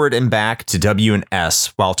forward and back to W and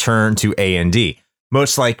S while turn to A and D,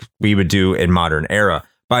 much like we would do in modern era.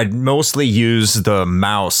 But I'd mostly use the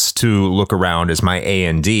mouse to look around as my A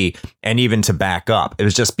and D, and even to back up. It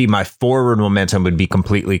would just be my forward momentum would be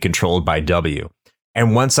completely controlled by W.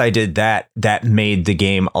 And once I did that, that made the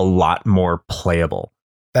game a lot more playable.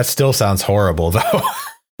 That still sounds horrible, though.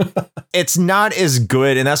 It's not as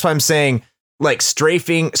good. And that's why I'm saying, like,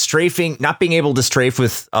 strafing, not being able to strafe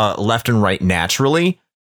with left and right naturally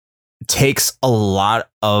takes a lot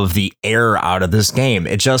of the air out of this game.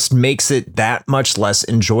 It just makes it that much less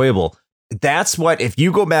enjoyable. That's what, if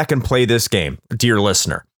you go back and play this game, dear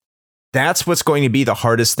listener, that's what's going to be the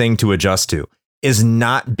hardest thing to adjust to, is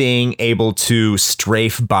not being able to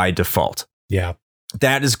strafe by default. Yeah.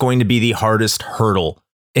 That is going to be the hardest hurdle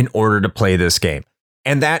in order to play this game.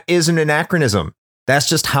 And that is an anachronism. That's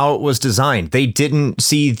just how it was designed. They didn't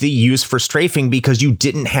see the use for strafing because you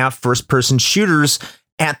didn't have first-person shooters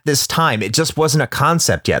at this time. It just wasn't a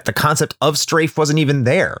concept yet. The concept of strafe wasn't even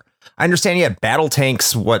there. I understand you had battle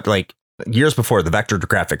tanks, years before the vector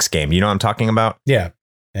graphics game. You know what I'm talking about? Yeah.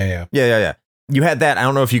 You had that. I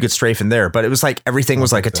don't know if you could strafe in there, but it was like everything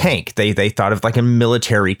was like a tank. They thought of like in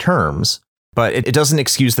military terms, but it doesn't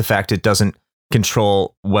excuse the fact it doesn't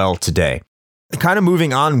control well today. Kind of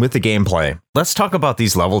moving on with the gameplay. Let's talk about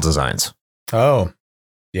these level designs. Oh,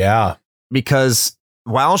 yeah. Because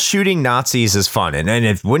while shooting Nazis is fun,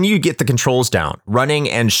 and when you get the controls down, running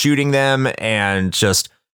and shooting them and just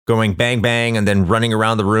going bang, bang, and then running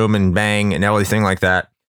around the room and bang and everything like that,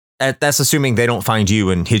 that's assuming they don't find you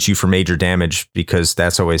and hit you for major damage, because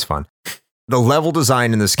that's always fun. The level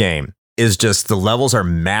design in this game is just, the levels are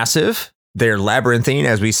massive. They're labyrinthine,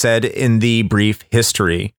 as we said in the brief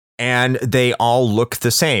history, and they all look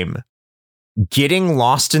the same. Getting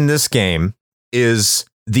lost in this game is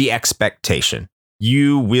the expectation.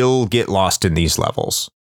 You will get lost in these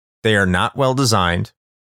levels. They are not well designed,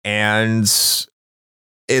 and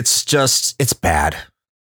it's bad.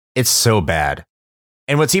 It's so bad.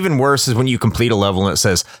 And what's even worse is when you complete a level and it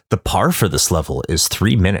says the par for this level is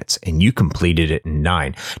 3 minutes and you completed it in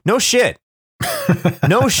 9. No shit.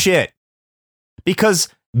 No shit. Because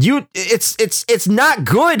it's not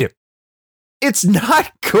good. It's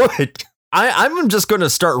not good. I'm just going to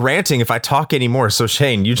start ranting if I talk anymore. So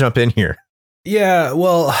Shane, you jump in here. Yeah,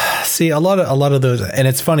 well, see, a lot of those, and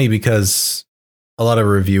it's funny because a lot of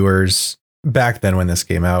reviewers back then when this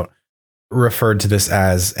came out referred to this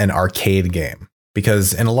as an arcade game,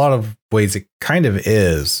 because in a lot of ways it kind of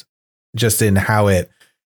is, just in how it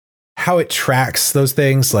tracks those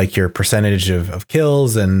things, like your percentage of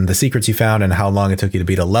kills and the secrets you found and how long it took you to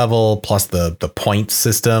beat a level, plus the point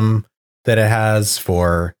system that it has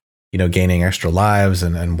for, gaining extra lives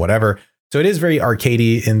and whatever. So it is very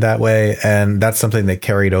arcadey in that way, and that's something that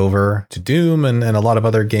carried over to Doom and a lot of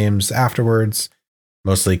other games afterwards,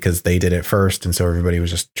 mostly because they did it first, and so everybody was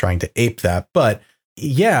just trying to ape that. But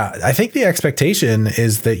yeah, I think the expectation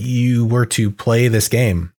is that you were to play this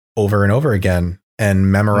game over and over again and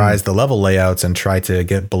memorize the level layouts and try to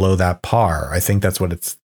get below that par. I think that's what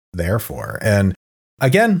it's there for. And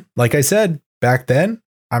again, like I said, back then,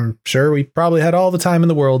 I'm sure we probably had all the time in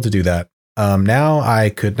the world to do that. Now I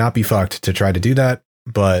could not be fucked to try to do that,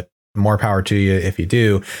 but more power to you if you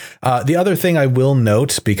do. The other thing I will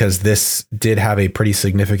note, because this did have a pretty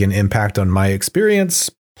significant impact on my experience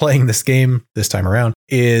playing this game this time around,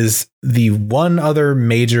 is the one other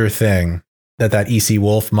major thing that EC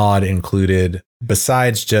Wolf mod included,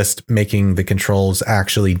 besides just making the controls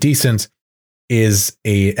actually decent, is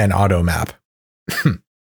an auto map.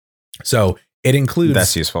 So it includes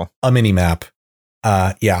that's useful. A mini map.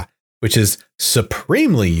 Which is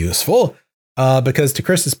supremely useful, because to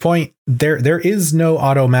Chris's point, there is no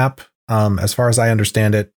auto map, as far as I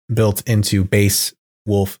understand it, built into base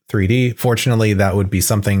Wolf 3D. Fortunately, that would be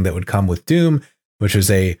something that would come with Doom, which is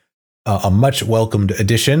a much welcomed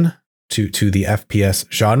addition to the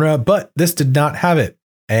FPS genre, but this did not have it.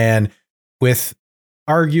 And with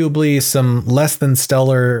arguably some less than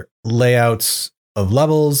stellar layouts of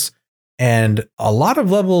levels, and a lot of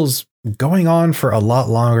levels going on for a lot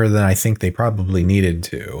longer than I think they probably needed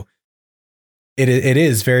to, it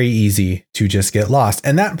is very easy to just get lost.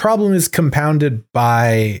 And that problem is compounded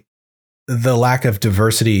by the lack of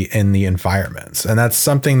diversity in the environments. And that's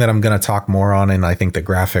something that I'm going to talk more on in, I think, the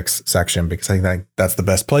graphics section, because I think that's the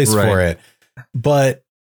best place for it. But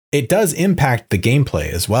it does impact the gameplay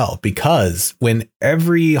as well, because when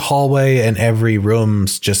every hallway and every room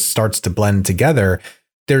just starts to blend together,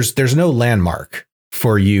 there's no landmark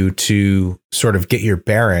for you to sort of get your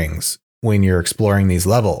bearings when you're exploring these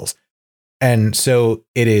levels. And so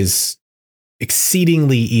it is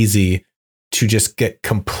exceedingly easy to just get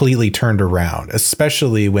completely turned around,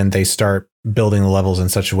 especially when they start building the levels in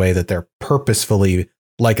such a way that they're purposefully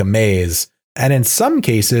like a maze. And in some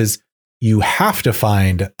cases, you have to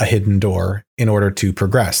find a hidden door in order to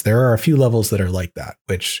progress. There are a few levels that are like that,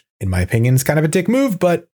 which in my opinion is kind of a dick move,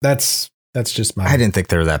 but that's just my I didn't think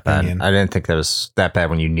they were that bad. opinion. I didn't think that was that bad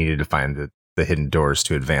when you needed to find the hidden doors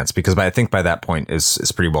to advance, because I think by that point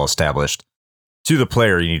is pretty well established. to the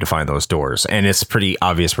player, you need to find those doors, and it's pretty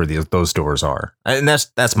obvious where those doors are. And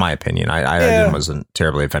that's my opinion. I wasn't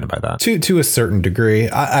terribly offended by that. To a certain degree.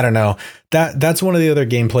 I don't know. That's one of the other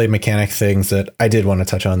gameplay mechanic things that I did want to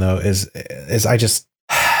touch on, though, is I just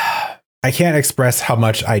I can't express how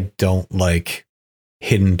much I don't like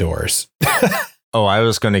hidden doors. Oh, I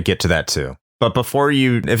was going to get to that too. But before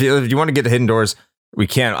if you want to get to hidden doors, we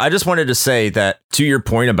can. I just wanted to say that to your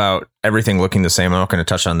point about everything looking the same, I'm not going to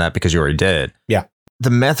touch on that because you already did. Yeah. The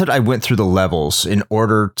method I went through the levels in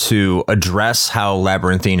order to address how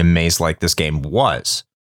labyrinthine and maze-like this game was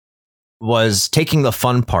taking the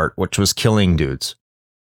fun part, which was killing dudes.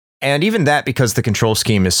 And even that, because the control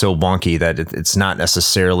scheme is so wonky that it's not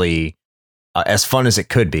necessarily as fun as it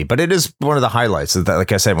could be. But it is one of the highlights. That,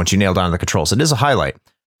 like I said, once you nail down the controls, it is a highlight.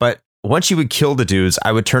 But once you would kill the dudes,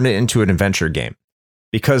 I would turn it into an adventure game.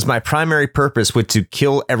 Because my primary purpose was to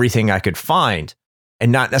kill everything I could find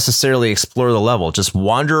and not necessarily explore the level, just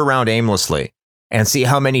wander around aimlessly and see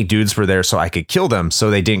how many dudes were there so I could kill them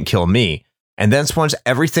so they didn't kill me. And then once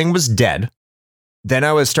everything was dead, then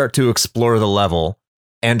I would start to explore the level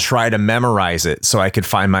and try to memorize it so I could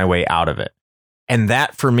find my way out of it. And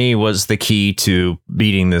that for me was the key to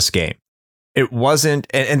beating this game. It wasn't,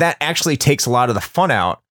 and that actually takes a lot of the fun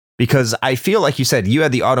out. Because I feel like you said you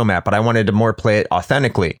had the auto map, but I wanted to more play it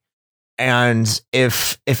authentically. And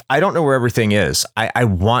if I don't know where everything is, I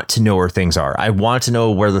want to know where things are. I want to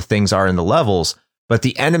know where the things are in the levels. But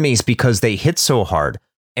the enemies, because they hit so hard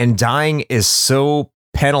and dying is so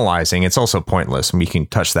penalizing, it's also pointless. And we can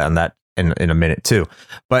touch that on that in a minute too.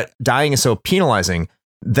 But dying is so penalizing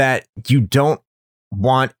that you don't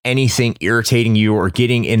want anything irritating you or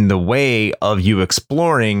getting in the way of you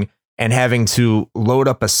exploring and having to load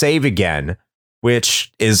up a save again,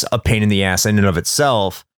 which is a pain in the ass in and of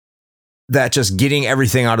itself. That just getting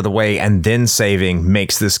everything out of the way and then saving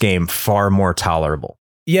makes this game far more tolerable.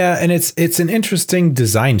 Yeah, and it's an interesting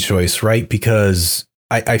design choice, right? Because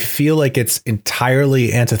I feel like it's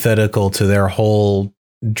entirely antithetical to their whole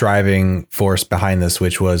driving force behind this,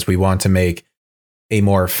 which was we want to make a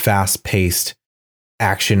more fast-paced,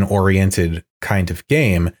 action-oriented kind of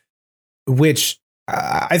game, which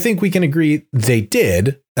I think we can agree they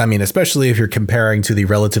did. I mean, especially if you're comparing to the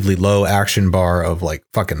relatively low action bar of like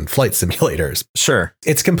fucking flight simulators. Sure.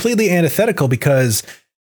 It's completely antithetical because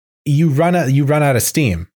you run out of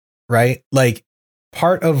steam, right? Like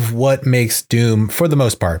part of what makes Doom, for the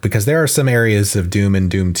most part, because there are some areas of Doom and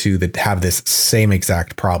Doom 2 that have this same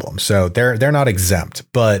exact problem. So they're not exempt,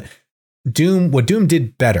 but what Doom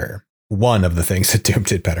did better, one of the things that Doom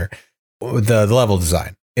did better, the level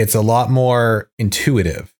design. It's a lot more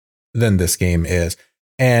intuitive than this game is.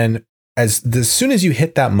 And as soon as you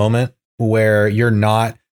hit that moment where you're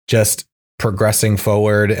not just progressing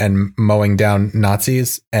forward and mowing down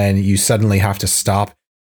Nazis and you suddenly have to stop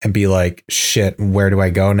and be like, shit, where do I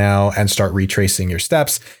go now? And start retracing your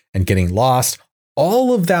steps and getting lost.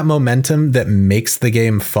 All of that momentum that makes the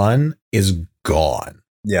game fun is gone.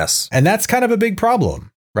 Yes. And that's kind of a big problem.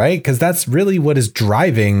 Right? Because that's really what is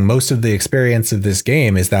driving most of the experience of this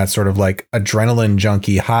game is that sort of like adrenaline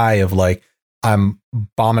junkie high of like, I'm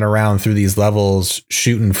bombing around through these levels,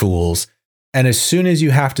 shooting fools. And as soon as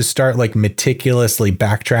you have to start like meticulously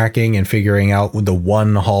backtracking and figuring out the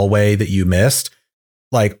one hallway that you missed,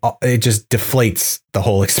 like it just deflates the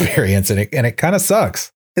whole experience and it kind of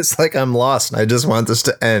sucks. It's like I'm lost and I just want this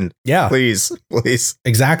to end. Yeah. Please.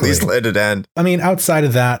 Exactly. Please let it end. I mean, outside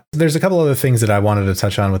of that, there's a couple other things that I wanted to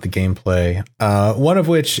touch on with the gameplay. One of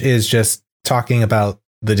which is just talking about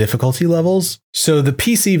the difficulty levels. So the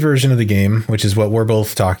PC version of the game, which is what we're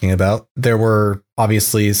both talking about, there were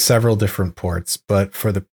obviously several different ports, but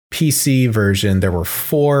for the PC version, there were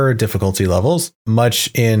 4 difficulty levels, much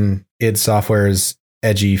in id Software's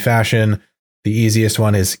edgy fashion. The easiest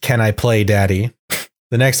one is Can I Play Daddy?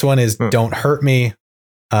 The next one is Don't Hurt Me,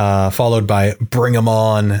 followed by Bring 'Em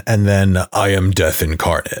On, and then I Am Death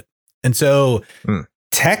Incarnate. And so,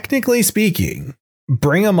 technically speaking,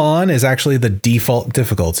 Bring 'Em On is actually the default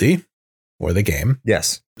difficulty for the game.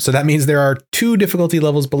 Yes. So that means there are 2 difficulty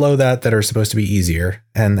levels below that are supposed to be easier,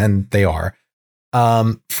 and they are.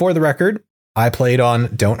 For the record, I played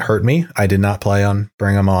on Don't Hurt Me. I did not play on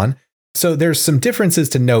Bring 'Em On. So there's some differences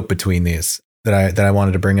to note between these that I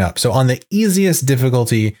wanted to bring up. So on the easiest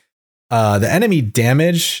difficulty, the enemy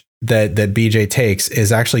damage that BJ takes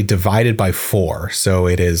is actually divided by 4. So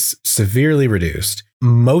it is severely reduced.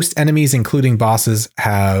 Most enemies, including bosses,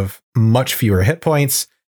 have much fewer hit points.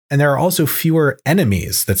 And there are also fewer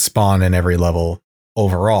enemies that spawn in every level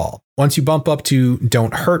overall. Once you bump up to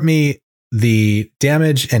Don't Hurt Me, the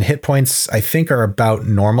damage and hit points, I think, are about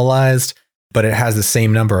normalized. but it has the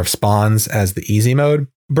same number of spawns as the easy mode.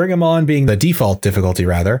 Bring them on being the default difficulty,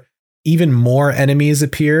 rather. Even more enemies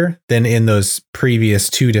appear than in those previous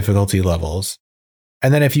 2 difficulty levels.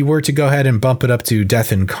 And then if you were to go ahead and bump it up to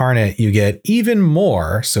Death Incarnate, you get even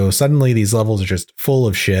more. So suddenly these levels are just full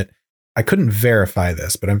of shit. I couldn't verify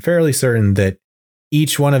this, but I'm fairly certain that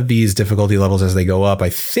each one of these difficulty levels as they go up, I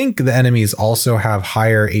think the enemies also have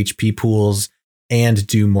higher HP pools and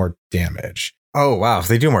do more damage. Oh, wow. If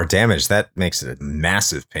they do more damage, that makes it a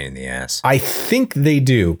massive pain in the ass. I think they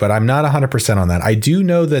do, but I'm not 100% on that. I do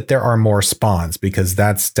know that there are more spawns because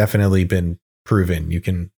that's definitely been proven. You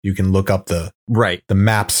can look up the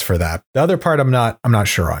maps for that. The other part I'm not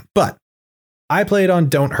sure on. But I played on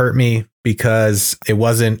Don't Hurt Me because it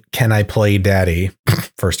wasn't Can I Play Daddy,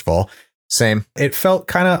 first of all. Same. It felt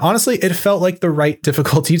honestly, it felt like the right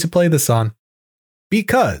difficulty to play this on.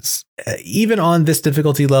 Because even on this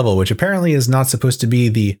difficulty level, which apparently is not supposed to be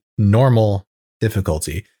the normal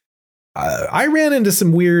difficulty, I ran into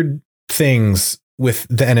some weird things with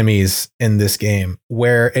the enemies in this game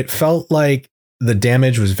where it felt like the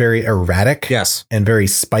damage was very erratic. Yes. And very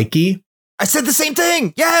spiky. I said the same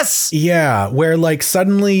thing. Yes. Yeah. Where like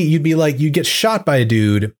suddenly you'd get shot by a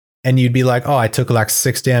dude and you'd be like, oh, I took like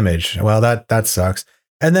 6 damage. Well, that sucks.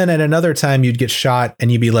 And then at another time you'd get shot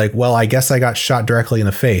and you'd be like, well, I guess I got shot directly in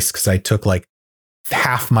the face because I took like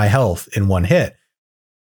half my health in one hit.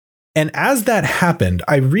 And as that happened,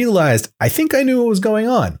 I realized I think I knew what was going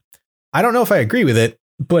on. I don't know if I agree with it,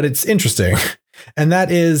 but it's interesting. And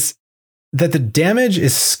that is that the damage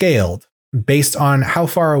is scaled based on how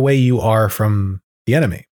far away you are from the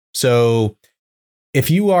enemy. So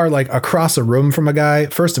if you are like across a room from a guy,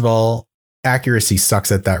 first of all, accuracy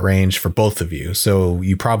sucks at that range for both of you. So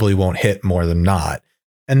you probably won't hit more than not.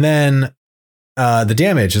 And then the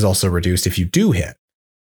damage is also reduced if you do hit.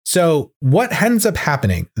 So what ends up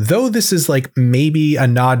happening, though this is like maybe a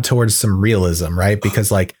nod towards some realism, right?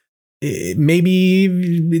 Because like maybe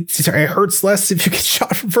it hurts less if you get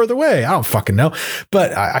shot from further away. I don't fucking know.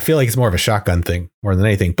 But I feel like it's more of a shotgun thing more than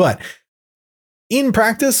anything. But in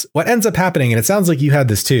practice, what ends up happening, and it sounds like you had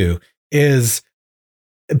this too, is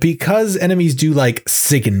because enemies do like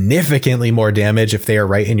significantly more damage if they are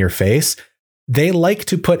right in your face, they like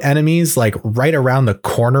to put enemies like right around the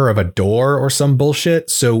corner of a door or some bullshit.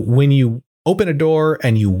 So when you open a door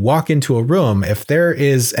and you walk into a room, if there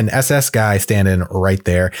is an SS guy standing right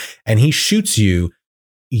there and he shoots you,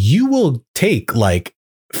 you will take like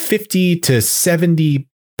 50 to 70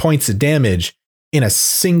 points of damage in a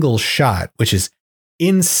single shot, which is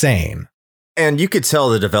insane. And you could tell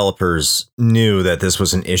the developers knew that this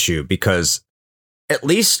was an issue because at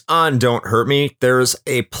least on Don't Hurt Me, there's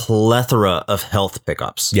a plethora of health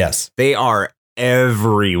pickups. Yes. They are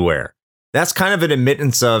everywhere. That's kind of an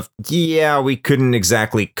admittance of, yeah, we couldn't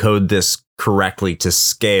exactly code this correctly to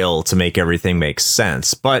scale to make everything make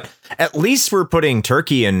sense. But at least we're putting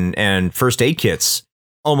turkey and first aid kits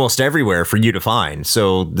almost everywhere for you to find.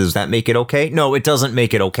 So does that make it okay? No, it doesn't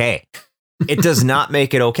make it okay. It does not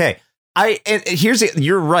make it okay.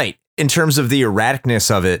 You're right in terms of the erraticness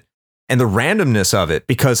of it and the randomness of it,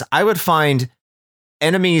 because I would find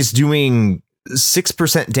enemies doing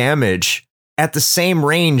 6% damage at the same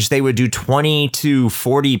range they would do 20 to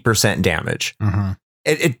 40% damage.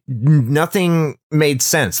 Mm-hmm. Nothing made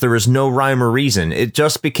sense. There was no rhyme or reason. It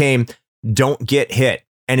just became don't get hit.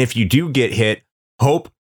 And if you do get hit,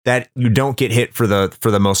 hope that you don't get hit for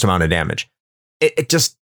the most amount of damage. It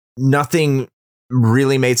just nothing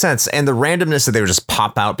really made sense. And the randomness that they would just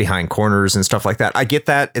pop out behind corners and stuff like that. I get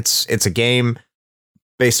that. It's a game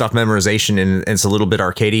based off memorization and it's a little bit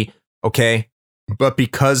arcadey. Okay. But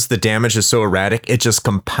because the damage is so erratic, it just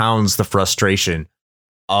compounds the frustration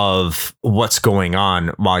of what's going on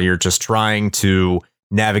while you're just trying to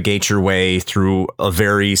navigate your way through a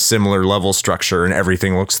very similar level structure and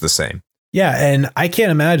everything looks the same. Yeah. And I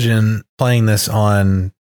can't imagine playing this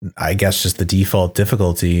on, I guess, just the default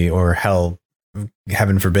difficulty or hell,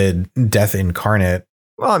 heaven forbid, Death Incarnate.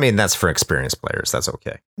 Well, I mean, that's for experienced players. That's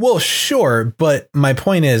okay. Well, sure. But my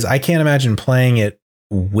point is, I can't imagine playing it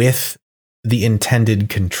with the intended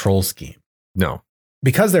control scheme. No.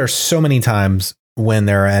 Because there are so many times when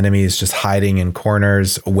there are enemies just hiding in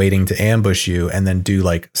corners, waiting to ambush you and then do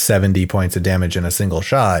like 70 points of damage in a single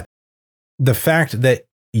shot. The fact that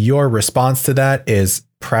your response to that is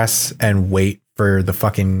press and wait for the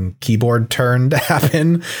fucking keyboard turn to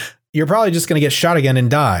happen, you're probably just going to get shot again and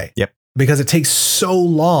die. Yep. Because it takes so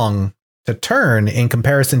long to turn in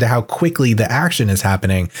comparison to how quickly the action is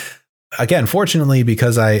happening. Again, fortunately,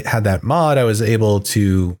 because I had that mod, I was able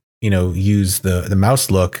to, use the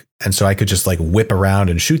mouse look. And so I could just like whip around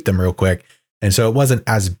and shoot them real quick. And so it wasn't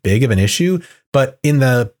as big of an issue. But in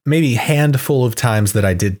the maybe handful of times that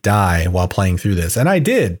I did die while playing through this, and I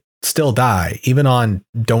did still die, even on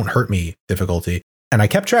Don't Hurt Me difficulty. And I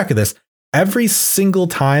kept track of this. Every single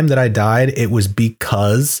time that I died, it was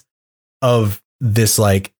because of this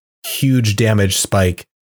like huge damage spike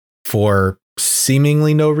for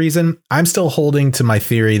seemingly no reason. I'm still holding to my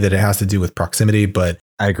theory that it has to do with proximity, but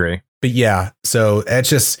I agree. But yeah, so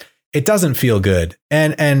it doesn't feel good.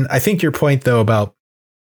 And I think your point though about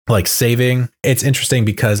like saving, it's interesting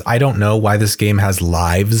because I don't know why this game has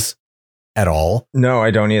lives at all. No,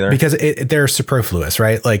 I don't either. Because they're superfluous,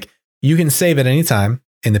 right? Like you can save at any time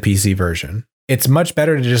in the PC version. It's much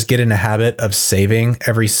better to just get in a habit of saving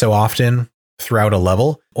every so often throughout a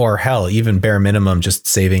level, or hell, even bare minimum, just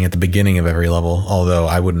saving at the beginning of every level. Although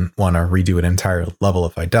I wouldn't want to redo an entire level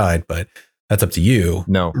if I died, but that's up to you.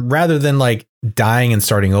 No. Rather than like dying and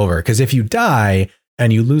starting over. Because if you die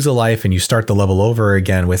and you lose a life and you start the level over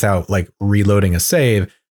again without like reloading a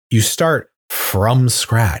save, you start from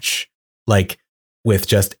scratch, like with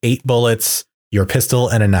just 8 bullets, your pistol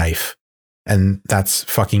and a knife. And that's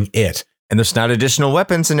fucking it. And there's not additional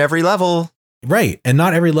weapons in every level. Right. And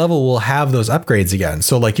not every level will have those upgrades again.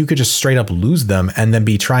 So like you could just straight up lose them and then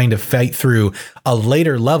be trying to fight through a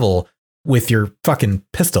later level with your fucking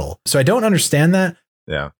pistol. So I don't understand that.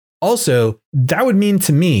 Yeah. Also, that would mean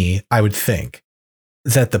to me, I would think,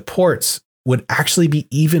 that the ports would actually be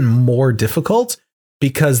even more difficult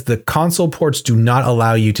because the console ports do not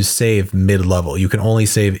allow you to save mid-level. You can only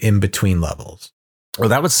save in between levels. Well,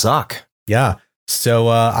 that would suck. Yeah. So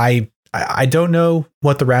I don't know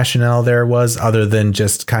what the rationale there was other than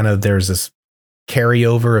just kind of there's this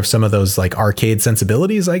carryover of some of those like arcade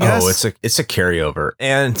sensibilities, I guess. Oh, it's a carryover.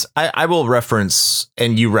 And I will reference,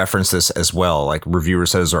 and you reference this as well, like Reviewer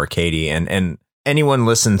Says Arcady, and anyone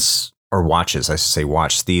listens or watches, I should say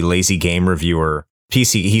watch, the Lazy Game Reviewer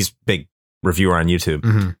PC. He's big reviewer on YouTube.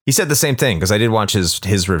 Mm-hmm. He said the same thing because I did watch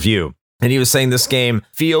his review. And he was saying this game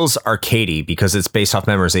feels arcadey because it's based off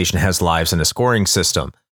memorization, has lives and a scoring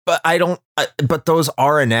system. But but those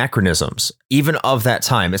are anachronisms, even of that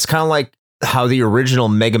time. It's kind of like how the original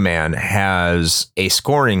Mega Man has a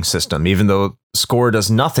scoring system, even though score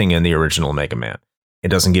does nothing in the original Mega Man. It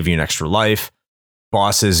doesn't give you an extra life.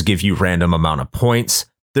 Bosses give you random amount of points.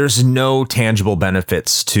 There's no tangible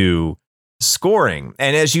benefits to scoring.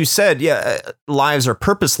 And as you said, lives are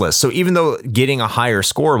purposeless. So even though getting a higher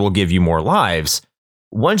score will give you more lives,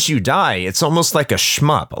 once you die, it's almost like a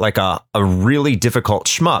shmup, like a really difficult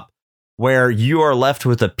shmup, where you are left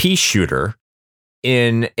with a pea shooter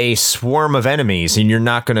in a swarm of enemies and you're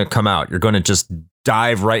not going to come out. You're going to just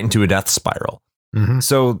dive right into a death spiral. Mm-hmm.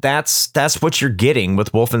 So that's what you're getting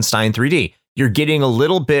with Wolfenstein 3D. You're getting a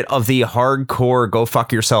little bit of the hardcore go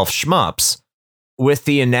fuck yourself shmups with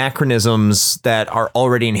the anachronisms that are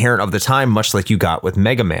already inherent of the time, much like you got with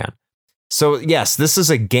Mega Man. So yes, this is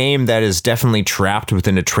a game that is definitely trapped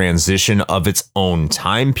within a transition of its own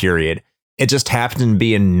time period. It just happened to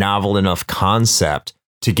be a novel enough concept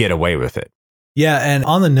to get away with it. Yeah, and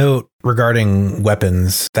on the note regarding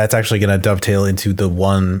weapons, that's actually going to dovetail into the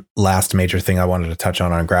one last major thing I wanted to touch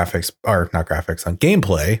on graphics, or not graphics, on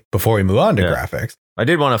gameplay before we move on to graphics. I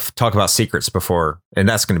did want to talk about secrets before, and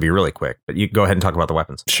that's going to be really quick, but you go ahead and talk about the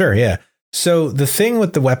weapons. Sure, yeah. So the thing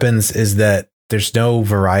with the weapons is that there's no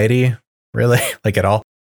variety, really, like at all.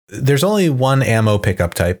 There's only one ammo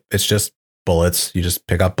pickup type. It's just bullets. You just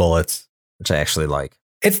pick up bullets. Which I actually like.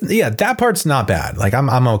 That part's not bad. Like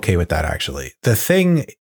I'm okay with that, actually. The thing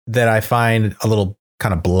that I find a little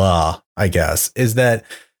kind of blah, I guess, is that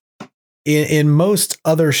in most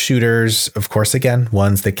other shooters, of course, again,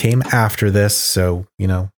 ones that came after this. So,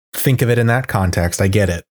 think of it in that context. I get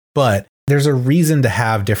it. But there's a reason to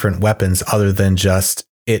have different weapons other than just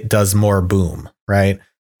it does more boom, right?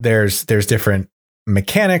 There's different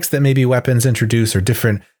mechanics that maybe weapons introduce or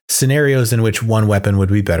different scenarios in which one weapon would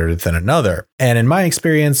be better than another. And in my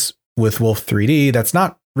experience with Wolf 3D, that's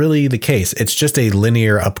not really the case. It's just a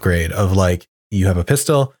linear upgrade of like, you have a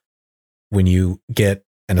pistol. When you get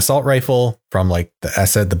an assault rifle from like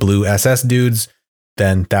the blue SS dudes,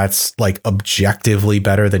 then that's like objectively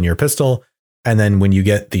better than your pistol. And then when you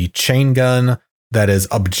get the chain gun, that is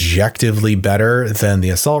objectively better than the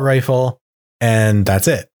assault rifle. And that's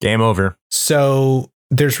it. Game over. So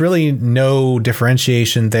there's really no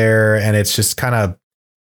differentiation there. And it's just kind of,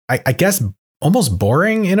 I guess, almost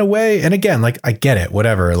boring in a way. And again, like, I get it,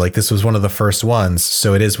 whatever. Like, this was one of the first ones,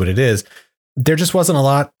 so it is what it is. There just wasn't a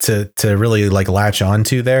lot to really like latch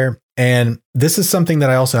onto there. And this is something that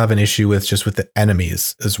I also have an issue with, just with the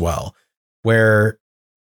enemies as well, where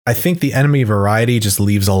I think the enemy variety just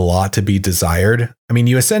leaves a lot to be desired. I mean,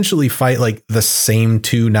 you essentially fight like the same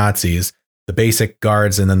two Nazis, the basic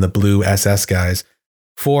guards and then the blue SS guys,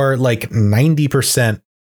 for like 90%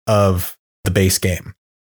 of the base game.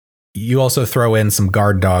 You also throw in some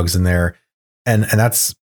guard dogs in there, and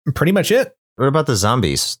that's pretty much it. What about the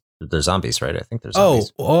zombies? They're zombies, right? I think they're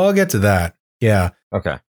zombies. Oh, I'll get to that. Yeah.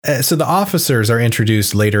 Okay. So the officers are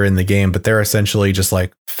introduced later in the game, but they're essentially just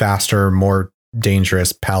like faster, more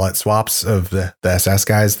dangerous palette swaps of the SS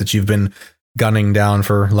guys that you've been gunning down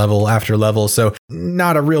for level after level. So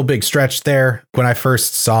not a real big stretch there. When I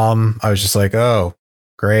first saw them, I was just like, oh,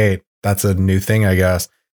 great. That's a new thing, I guess.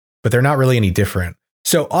 But they're not really any different.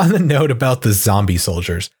 So on the note about the zombie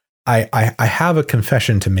soldiers, I have a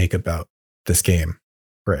confession to make about this game,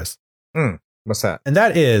 Chris. What's that? And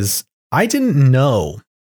that is, I didn't know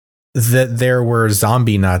that there were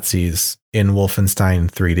zombie Nazis in Wolfenstein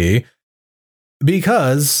 3D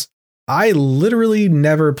because I literally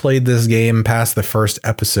never played this game past the first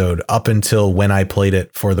episode up until when I played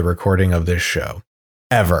it for the recording of this show.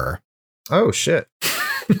 Ever. Oh, shit.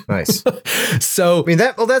 Nice. So I mean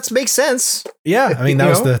that makes sense. Yeah, I mean that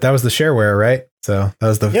was the shareware, right? So that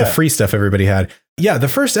was the free stuff everybody had. Yeah, the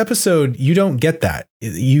first episode you don't get that.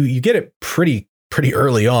 You get it pretty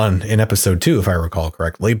early on in episode 2, if I recall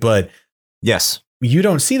correctly. But yes, you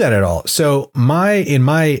don't see that at all. So in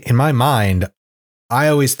my mind, I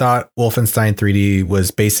always thought Wolfenstein 3D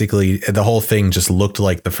was basically the whole thing just looked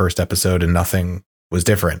like the first episode and nothing was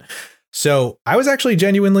different. So I was actually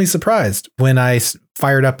genuinely surprised when I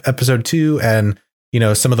fired up episode 2 and,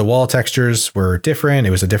 some of the wall textures were different.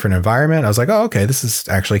 It was a different environment. I was like, oh, okay, this is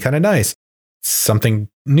actually kind of nice. Something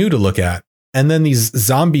new to look at. And then these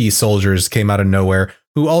zombie soldiers came out of nowhere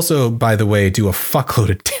who also, by the way, do a fuckload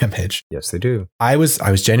of damage. Yes, they do. I was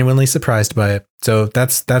genuinely surprised by it. So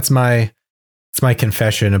that's my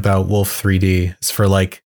confession about Wolf 3D. It's for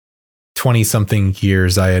like 20 something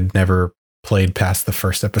years I had never played past the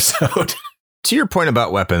first episode. To your point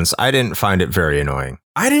about weapons, I didn't find it very annoying.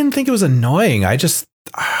 I didn't think it was annoying. I just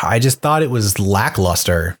thought it was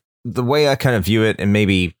lackluster. The way I kind of view it, and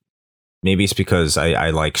maybe it's because I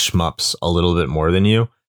like shmups a little bit more than you.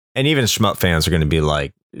 And even shmup fans are going to be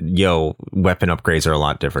like, yo, weapon upgrades are a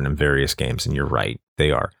lot different in various games. And you're right,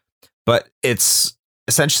 they are. But it's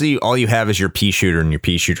essentially all you have is your pea shooter, and your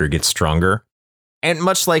pea shooter gets stronger. And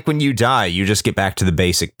much like when you die, you just get back to the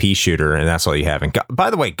basic pea shooter, and that's all you have. And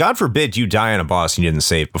by the way, God forbid you die on a boss and you didn't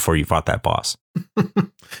save before you fought that boss.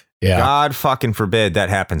 Yeah. God fucking forbid that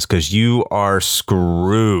happens, because you are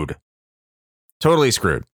screwed. Totally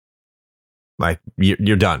screwed. Like,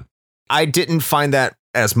 you're done. I didn't find that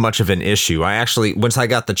as much of an issue. I actually, once I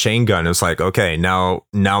got the chain gun, it was like, okay, now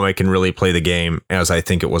I can really play the game as I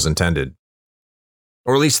think it was intended.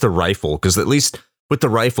 Or at least the rifle, because at least with the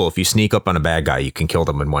rifle, if you sneak up on a bad guy, you can kill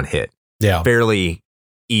them in one hit. Yeah. Fairly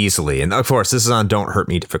easily. And of course, this is on Don't Hurt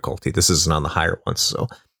Me difficulty. This isn't on the higher ones. So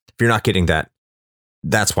if you're not getting that,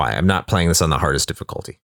 that's why I'm not playing this on the hardest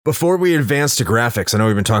difficulty. Before we advance to graphics, I know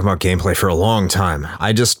we've been talking about gameplay for a long time.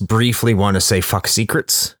 I just briefly want to say fuck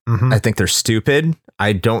secrets. Mm-hmm. I think they're stupid.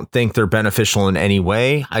 I don't think they're beneficial in any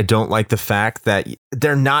way. I don't like the fact that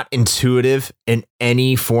they're not intuitive in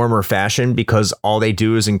any form or fashion, because all they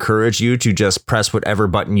do is encourage you to just press whatever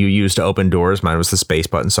button you use to open doors. Mine was the space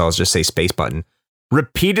button, so I'll just say space button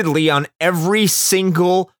repeatedly on every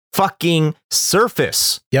single fucking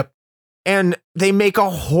surface. Yep. And they make a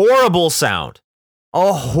horrible sound that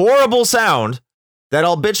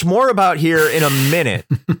I'll bitch more about here in a minute.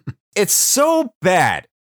 It's so bad.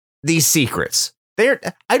 These secrets.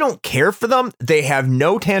 I don't care for them. They have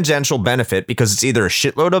no tangential benefit, because it's either a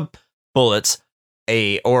shitload of bullets,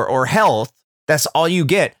 or health. That's all you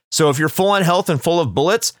get. So if you're full on health and full of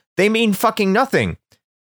bullets, they mean fucking nothing.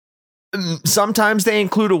 Sometimes they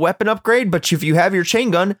include a weapon upgrade, but if you have your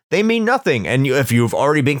chain gun, they mean nothing. And if you've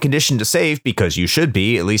already been conditioned to save, because you should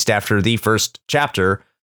be, at least after the first chapter,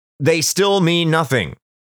 they still mean nothing.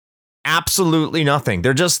 Absolutely nothing.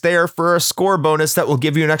 They're just there for a score bonus that will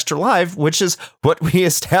give you an extra life, which is what we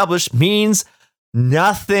established means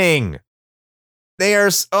nothing.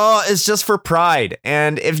 It's just for pride.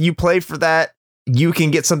 And if you play for that, you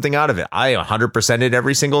can get something out of it. I 100%ed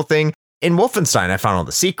every single thing. In Wolfenstein, I found all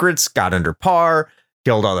the secrets, got under par,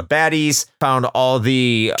 killed all the baddies, found all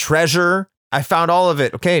the treasure. I found all of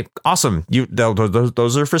it. Okay, awesome.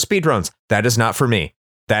 Those are for speedruns. That is not for me.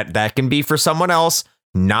 That can be for someone else,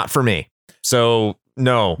 not for me. So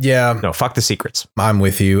no. Yeah. No, fuck the secrets. I'm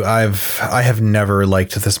with you. I have never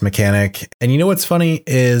liked this mechanic. And you know what's funny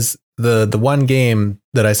is the one game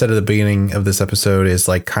that I said at the beginning of this episode is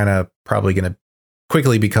like kind of probably going to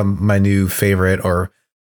quickly become my new favorite, or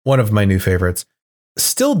one of my new favorites,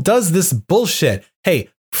 still does this bullshit. Hey,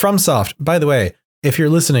 FromSoft, by the way, if you're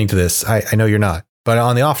listening to this, I know you're not, but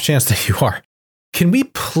on the off chance that you are, can we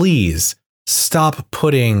please stop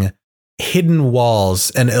putting hidden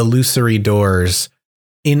walls and illusory doors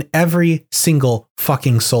in every single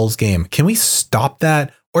fucking Souls game? Can we stop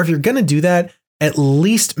that? Or if you're going to do that, at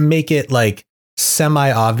least make it like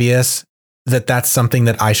semi-obvious that that's something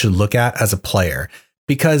that I should look at as a player.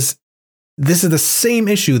 Because this is the same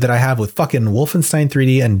issue that I have with fucking Wolfenstein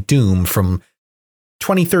 3D and Doom from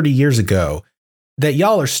 20, 30 years ago that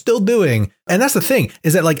y'all are still doing. And that's the thing,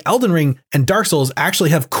 is that like Elden Ring and Dark Souls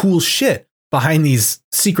actually have cool shit behind these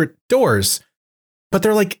secret doors, but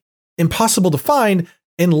they're like impossible to find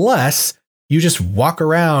unless you just walk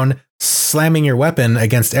around slamming your weapon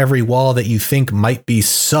against every wall that you think might be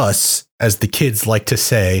sus, as the kids like to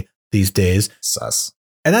say these days. Sus.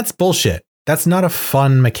 And that's bullshit. That's not a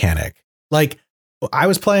fun mechanic. Like, I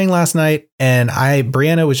was playing last night and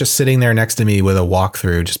Brianna was just sitting there next to me with a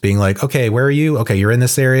walkthrough, just being like, okay, where are you? Okay, you're in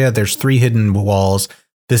this area. There's 3 hidden walls.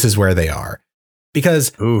 This is where they are.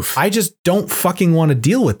 Because I just don't fucking want to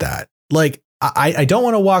deal with that. Like, I don't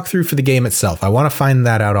want to walk through for the game itself. I want to find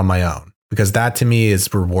that out on my own, because that to me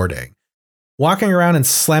is rewarding. Walking around and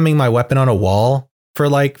slamming my weapon on a wall for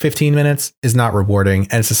like 15 minutes is not rewarding.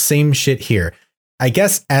 And it's the same shit here. I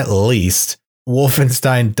guess at least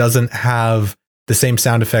Wolfenstein doesn't have the same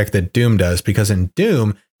sound effect that Doom does, because in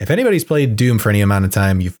Doom, if anybody's played Doom for any amount of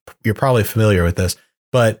time, you're probably familiar with this.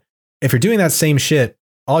 But if you're doing that same shit,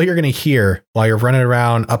 all you're going to hear while you're running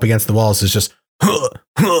around up against the walls is just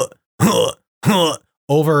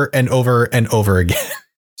over and over and over again.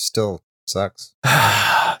 Still sucks.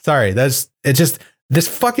 Sorry, this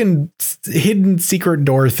fucking hidden secret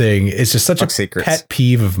door thing is just such a pet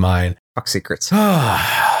peeve of mine. Fuck secrets. All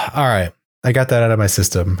right. I got that out of my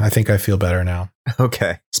system. I think I feel better now.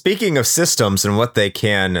 Okay. Speaking of systems and what they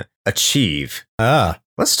can achieve,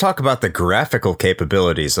 let's talk about the graphical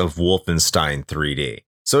capabilities of Wolfenstein 3D.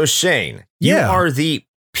 So Shane, you are the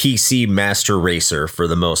PC master racer for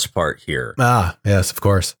the most part here. Yes, of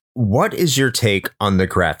course. What is your take on the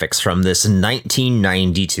graphics from this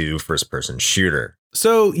 1992 first-person shooter?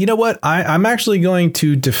 So, you know what? I'm actually going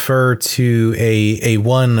to defer to a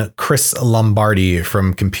one Chris Lombardi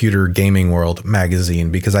from Computer Gaming World magazine,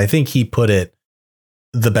 because I think he put it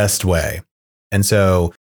the best way. And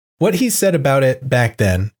so what he said about it back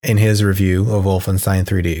then in his review of Wolfenstein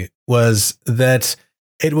 3D was that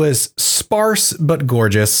it was sparse but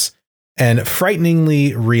gorgeous and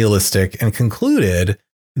frighteningly realistic, and concluded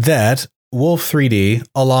that Wolf 3D,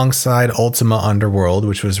 alongside Ultima Underworld,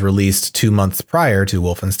 which was released 2 months prior to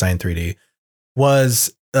Wolfenstein 3D,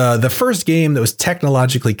 was the first game that was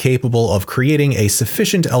technologically capable of creating a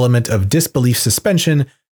sufficient element of disbelief suspension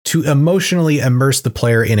to emotionally immerse the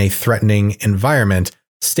player in a threatening environment,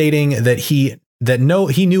 stating that he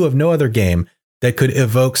knew of no other game that could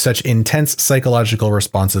evoke such intense psychological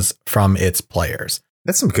responses from its players.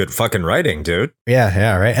 That's some good fucking writing, dude.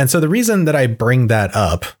 Yeah, right. And so the reason that I bring that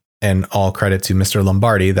up, and all credit to Mr.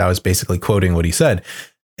 Lombardi, that was basically quoting what he said,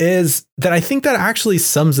 is that I think that actually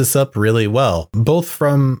sums this up really well, both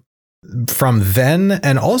from then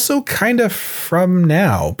and also kind of from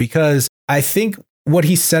now, because I think what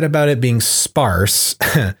he said about it being sparse,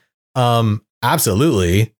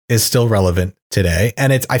 absolutely is still relevant today.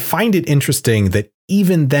 And I find it interesting that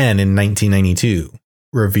even then in 1992,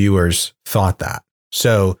 reviewers thought that.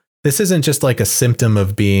 So this isn't just like a symptom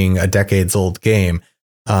of being a decades old game.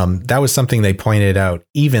 That was something they pointed out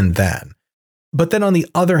even then. But then on the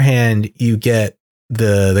other hand, you get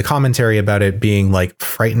the commentary about it being like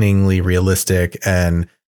frighteningly realistic, and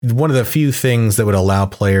one of the few things that would allow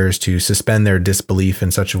players to suspend their disbelief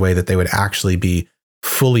in such a way that they would actually be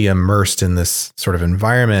fully immersed in this sort of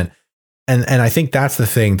environment. And I think that's the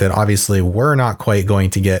thing that obviously we're not quite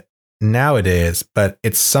going to get nowadays, but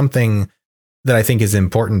it's something that I think is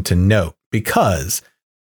important to note, because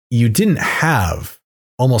you didn't have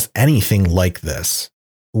almost anything like this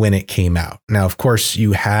when it came out. Now, of course,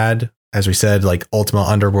 you had, as we said, like Ultima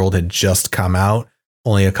Underworld had just come out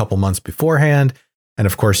only a couple months beforehand. And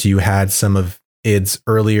of course, you had some of id's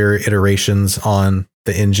earlier iterations on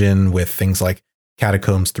the engine with things like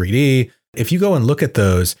Catacombs 3D. If you go and look at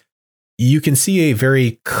those, you can see a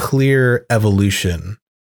very clear evolution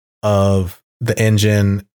of the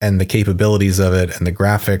engine and the capabilities of it and the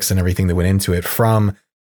graphics and everything that went into it, from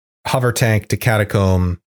Hover Tank to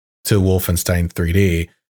Catacomb to Wolfenstein 3D.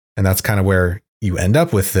 And that's kind of where you end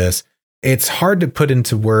up with this. It's hard to put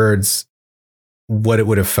into words what it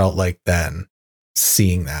would have felt like then,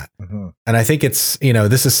 seeing that. Mm-hmm. And I think it's,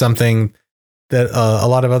 this is something that a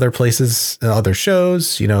lot of other places, other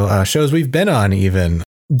shows, shows we've been on even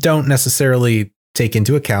don't necessarily take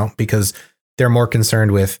into account because they're more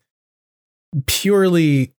concerned with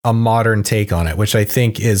purely a modern take on it, which I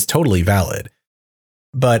think is totally valid.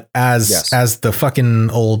 But as the fucking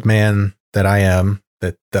old man that I am,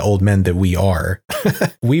 that the old men that we are,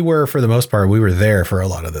 we were, for the most part, we were there for a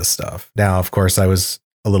lot of this stuff. Now, of course, I was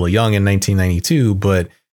a little young in 1992, but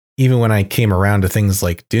even when I came around to things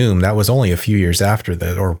like Doom, that was only a few years after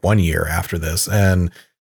that, or 1 year after this. And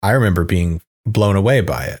I remember being blown away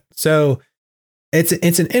by it. So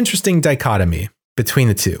it's an interesting dichotomy between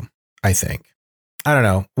the two, I think. I don't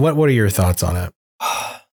know. What are your thoughts on it?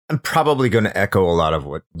 I'm probably going to echo a lot of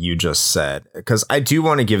what you just said, because I do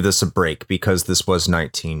want to give this a break because this was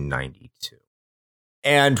 1992.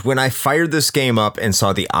 And when I fired this game up and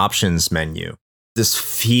saw the options menu, this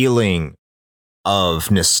feeling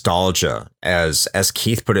of nostalgia, as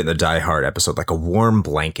Keith put it in the Die Hard episode, like a warm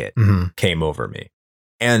blanket came over me.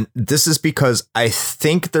 And this is because I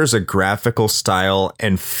think there's a graphical style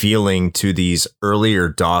and feeling to these earlier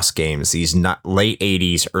DOS games, these late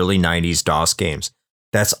 80s, early 90s DOS games,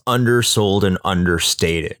 that's undersold and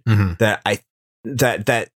understated.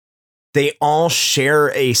 That they all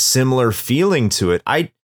share a similar feeling to it.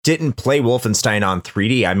 I didn't play Wolfenstein on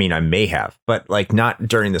 3D. I mean, I may have, but like not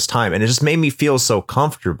during this time. And it just made me feel so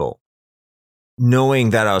comfortable knowing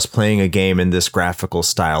that I was playing a game in this graphical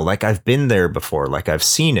style. Like I've been there before, like I've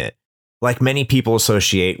seen it, like many people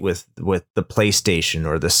associate with the PlayStation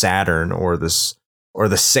or the Saturn or the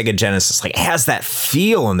Sega Genesis. Like it has that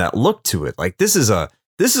feel and that look to it. Like this is a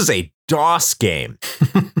DOS game.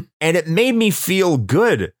 And it made me feel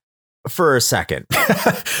good for a second.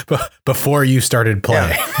 Before you started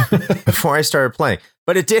playing. Yeah. Before I started playing.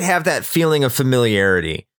 But it did have that feeling of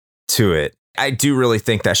familiarity to it. I do really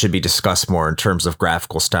think that should be discussed more in terms of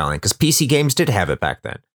graphical styling, because PC games did have it back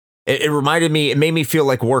then. It reminded me, it made me feel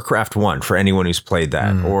like Warcraft 1 for anyone who's played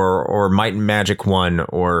that, or Might and Magic 1,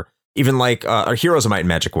 or even like Heroes of Might and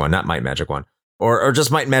Magic 1, not Might and Magic 1, or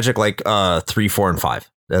just Might and Magic like 3, 4, and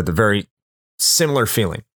 5. The very similar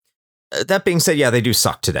feeling. That being said, yeah, they do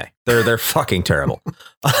suck today. They're fucking terrible.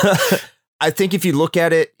 I think if you look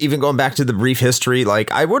at it, even going back to the brief history,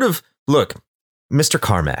 like I would have, look, Mr.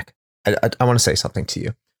 Carmack, I want to say something to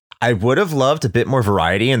you. I would have loved a bit more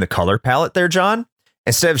variety in the color palette there, John.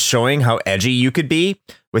 Instead of showing how edgy you could be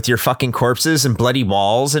with your fucking corpses and bloody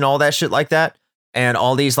walls and all that shit like that, and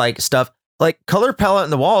all these like stuff, like color palette in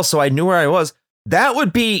the walls, so I knew where I was. That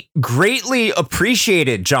would be greatly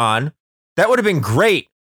appreciated, John. That would have been great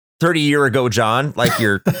 30 years ago, John. Like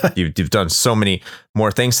you've done so many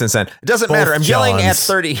more things since then. It doesn't matter. I'm yelling at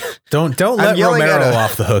 30. Don't let Romero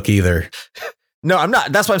off the hook either. No, I'm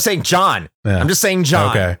not. That's what I'm saying, John. Yeah. I'm just saying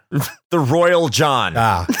John. Okay. The Royal John.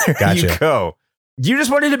 Gotcha. There you go. You just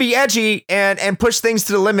wanted to be edgy and push things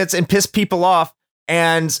to the limits and piss people off.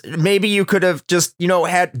 And maybe you could have just,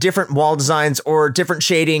 had different wall designs or different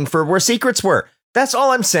shading for where secrets were. That's all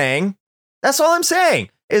I'm saying. That's all I'm saying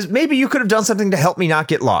is maybe you could have done something to help me not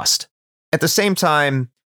get lost. At the same time,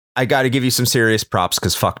 I got to give you some serious props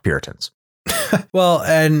because fuck Puritans. Well,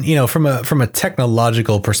 and from a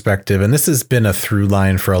technological perspective, and this has been a through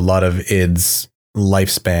line for a lot of id's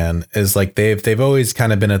lifespan, is like they've always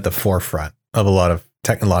kind of been at the forefront of a lot of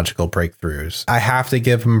technological breakthroughs. I have to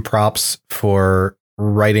give them props for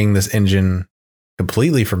writing this engine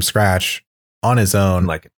completely from scratch on his own,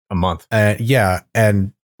 like a month.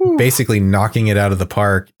 And basically knocking it out of the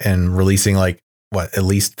park and releasing at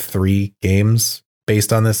least 3 games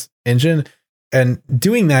based on this engine. And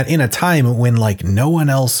doing that in a time when no one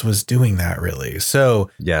else was doing that really. So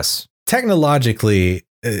yes, technologically,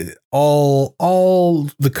 all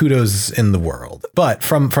the kudos in the world. But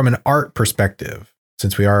from an art perspective,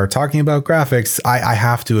 since we are talking about graphics, I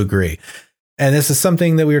have to agree. And this is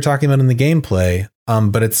something that we were talking about in the gameplay,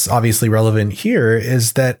 but it's obviously relevant here,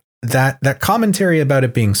 is that commentary about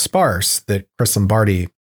it being sparse that Chris Lombardi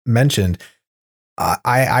mentioned,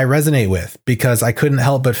 I resonate with, because I couldn't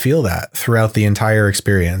help but feel that throughout the entire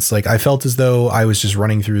experience. Like I felt as though I was just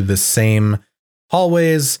running through the same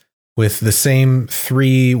hallways with the same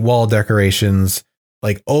 3 wall decorations,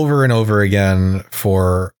 like over and over again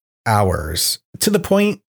for hours, to the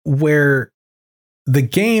point where the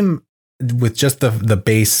game with just the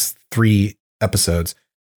base 3 episodes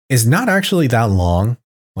is not actually that long.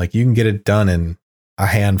 Like you can get it done in a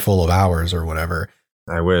handful of hours or whatever.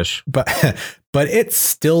 I wish. But it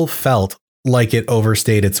still felt like it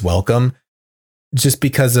overstayed its welcome just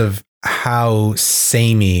because of how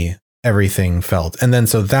samey everything felt. And then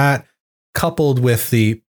so that coupled with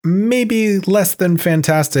the maybe less than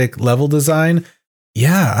fantastic level design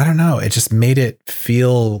Yeah, I don't know. It just made it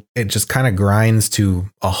feel, it just kind of grinds to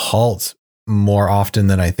a halt more often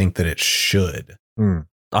than I think that it should.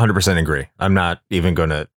 100% agree. I'm not even going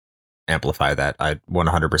to amplify that. I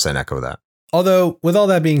 100% echo that. Although, with all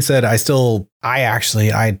that being said, I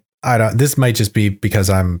don't, this might just be because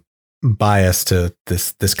I'm biased to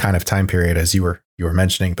this kind of time period, as you were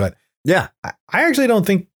mentioning, but yeah, I actually don't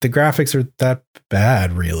think the graphics are that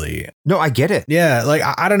bad, really. No, I get it. Yeah, like,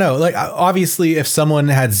 I don't know. Like, obviously, if someone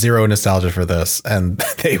had zero nostalgia for this and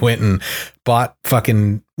they went and bought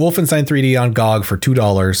fucking Wolfenstein 3D on GOG for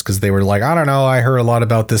 $2 because they were like, I don't know, I heard a lot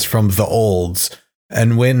about this from the olds,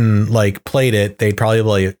 and went and like played it, they'd probably be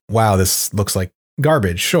like, wow, this looks like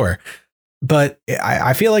garbage. Sure. But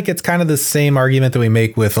I feel like it's kind of the same argument that we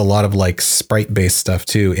make with a lot of like sprite based stuff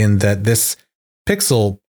too, in that this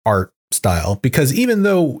pixel art style, because even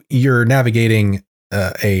though you're navigating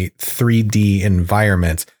a 3D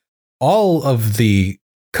environment, all of the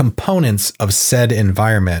components of said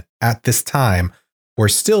environment at this time were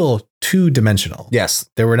still 2-dimensional. Yes.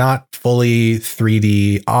 They were not fully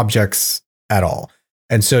 3D objects at all.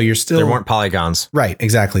 And so you're still... There weren't polygons. Right,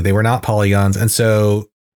 exactly. They were not polygons. And so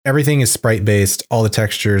everything is sprite based. All the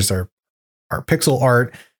textures are pixel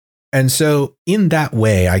art. And so in that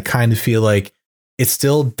way, I kind of feel like it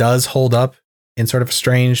still does hold up in sort of a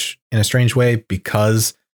strange way,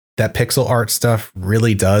 because that pixel art stuff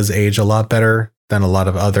really does age a lot better than a lot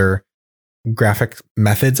of other graphic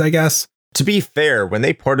methods, I guess. To be fair, when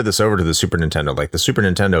they ported this over to the Super Nintendo, like the Super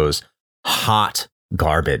Nintendo is hot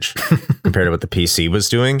garbage compared to what the PC was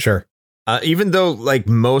doing. Sure. Even though like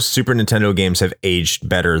most Super Nintendo games have aged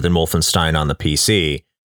better than Wolfenstein on the PC,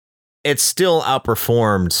 it still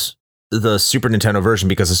outperformed the Super Nintendo version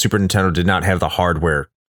because the Super Nintendo did not have the hardware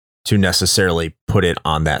to necessarily put it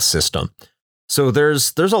on that system. So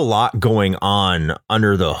there's a lot going on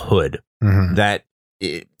under the hood that,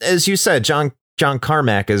 as you said, John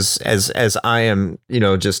Carmack, as I am,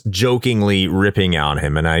 just jokingly ripping on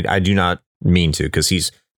him, and I do not mean to, because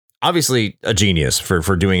he's obviously a genius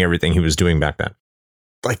for doing everything he was doing back then.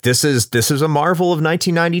 Like this is a marvel of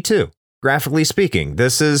 1992. Graphically speaking,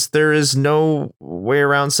 there is no way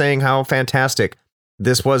around saying how fantastic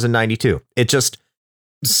this was in 92. It just,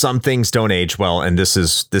 some things don't age well, and this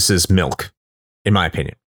is milk, in my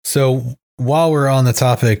opinion. So while we're on the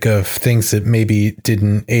topic of things that maybe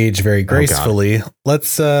didn't age very gracefully,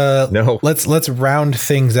 let's round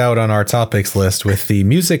things out on our topics list with the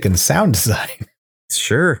music and sound design.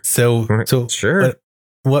 Sure. So sure.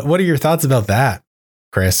 What are your thoughts about that,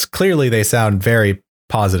 Chris? Clearly they sound very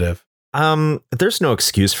positive. There's no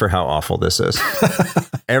excuse for how awful this is.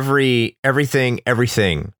 Everything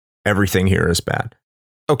here is bad.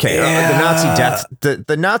 Okay, yeah.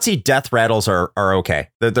 The Nazi death rattles are okay.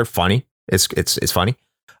 They're funny. It's funny.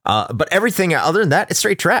 But everything other than that, it's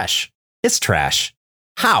straight trash. It's trash.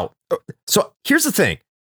 How? So here's the thing.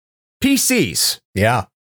 PCs,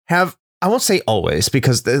 have, I won't say always,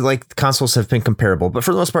 because like consoles have been comparable, but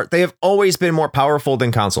for the most part, they have always been more powerful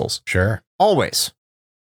than consoles. Sure. Always.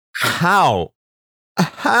 How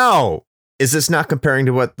is this not comparing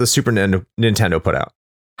to what the Super Nintendo put out?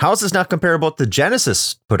 How is this not comparable to what the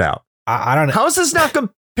Genesis put out? I don't know. How is this not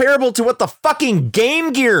comparable to what the fucking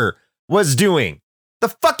Game Gear was doing? The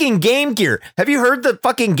fucking Game Gear. Have you heard the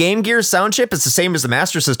fucking Game Gear sound chip? It's the same as the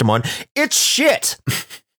Master System one. It's shit.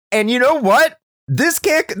 And you know what? This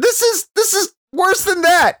is worse than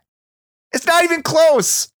that. It's not even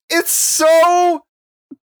close. It's so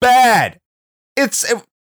bad. It's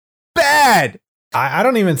bad. I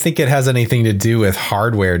don't even think it has anything to do with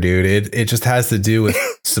hardware, dude. It just has to do with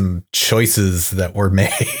some choices that were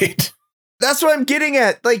made. That's what I'm getting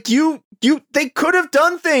at. Like they could have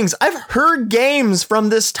done things. I've heard games from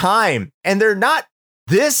this time and they're not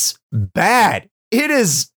this bad. It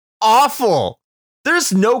is awful.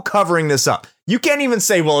 There's no covering this up. You can't even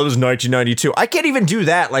say, well, it was 1992. I can't even do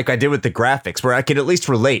that like I did with the graphics, where I could at least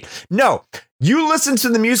relate. No, you listen to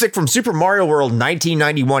the music from Super Mario World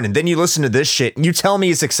 1991, and then you listen to this shit, and you tell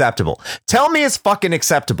me it's acceptable. Tell me it's fucking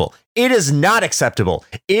acceptable. It is not acceptable.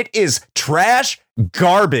 It is trash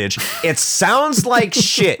garbage. It sounds like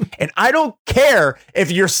shit. And I don't care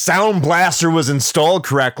if your sound blaster was installed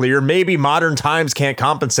correctly, or maybe modern times can't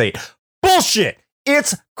compensate. Bullshit.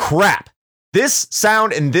 It's crap. This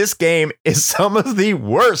sound in this game is some of the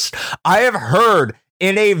worst I have heard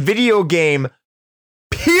in a video game,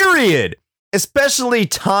 period. Especially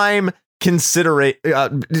time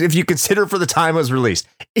if you consider for the time it was released.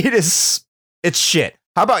 It's shit.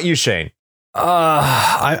 How about you, Shane?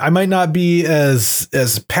 I might not be as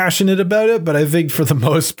passionate about it, but I think for the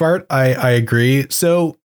most part, I agree.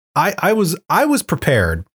 So I was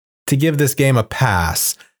prepared to give this game a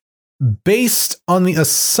pass based on the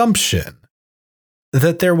assumption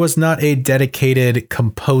that there was not a dedicated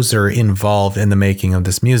composer involved in the making of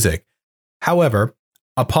this music. However,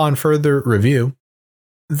 upon further review,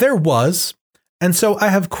 there was, and so I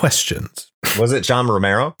have questions. Was it John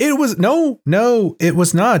Romero? It was no, it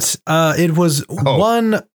was not. It was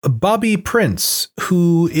one Bobby Prince,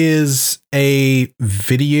 who is a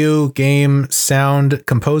video game sound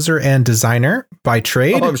composer and designer by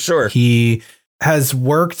trade. Oh, I'm sure. He has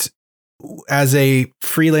worked as a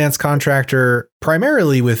freelance contractor,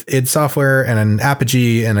 primarily with id Software and an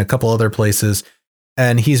Apogee and a couple other places.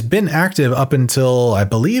 And he's been active up until, I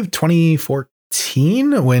believe,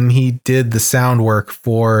 2014, when he did the sound work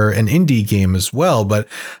for an indie game as well. But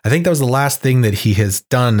I think that was the last thing that he has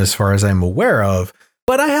done as far as I'm aware of.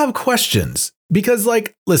 But I have questions because,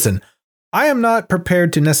 like, listen, I am not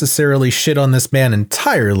prepared to necessarily shit on this man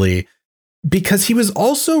entirely, because he was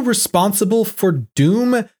also responsible for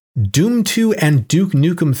Doom 2, and Duke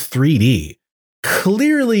Nukem 3D.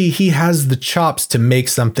 Clearly, he has the chops to make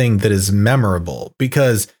something that is memorable,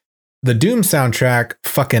 because the Doom soundtrack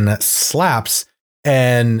fucking slaps,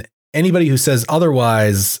 and anybody who says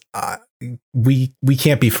otherwise, we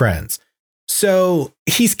can't be friends. So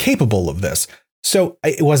he's capable of this. So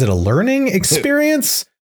was it a learning experience,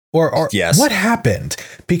 or yes. What happened?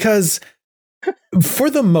 Because for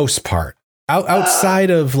the most part, outside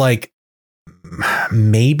of like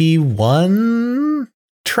maybe one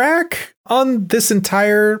track on this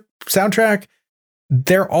entire soundtrack,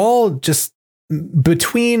 they're all just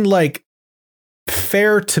between like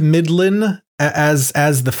fair to midland,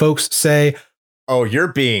 as the folks say. Oh, you're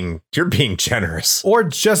being generous. Or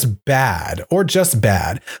just bad.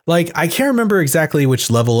 Like, I can't remember exactly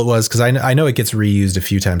which level it was, because I know it gets reused a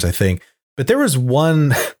few times, I think. But there's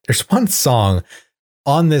one song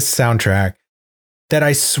on this soundtrack that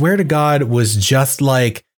I swear to God was just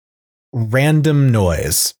like random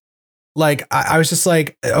noise. Like, I was just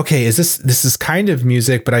like, okay, this is kind of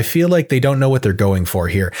music, but I feel like they don't know what they're going for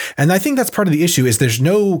here. And I think that's part of the issue, is there's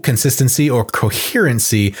no consistency or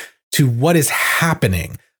coherency to what is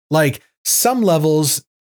happening. Like, some levels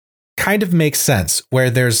kind of make sense, where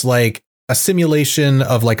there's like a simulation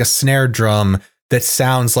of like a snare drum that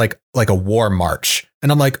sounds like a war march. And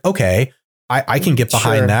I'm like, okay, I can get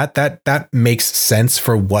behind that. That makes sense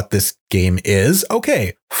for what this game is.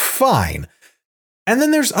 Okay, fine. And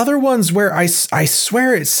then there's other ones where I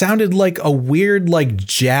swear it sounded like a weird like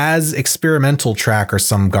jazz experimental track or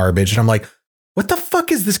some garbage. And I'm like, what the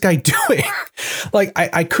fuck is this guy doing? Like,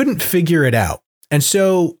 I couldn't figure it out. And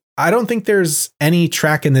so I don't think there's any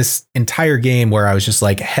track in this entire game where I was just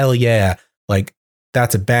like, hell yeah, like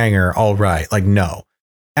that's a banger. All right. Like, no.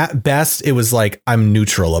 At best, it was like, I'm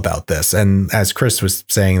neutral about this. And as Chris was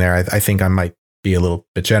saying there, I think I might be a little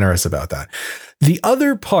bit generous about that. The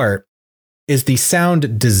other part is the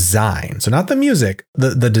sound design. So not the music,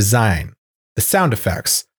 the design, the sound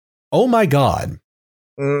effects. Oh my God.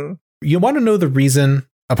 You want to know the reason,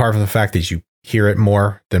 apart from the fact that you hear it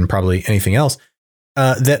more than probably anything else,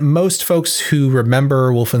 that most folks who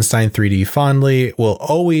remember Wolfenstein 3D fondly will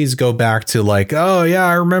always go back to like, oh yeah,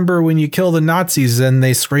 I remember when you kill the Nazis and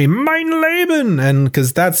they scream Mein Leben, and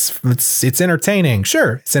because it's entertaining.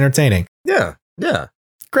 Sure, it's entertaining. Yeah.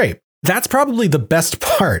 Great. That's probably the best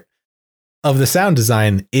part of the sound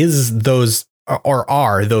design, is those or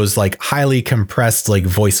are those like highly compressed like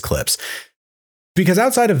voice clips. Because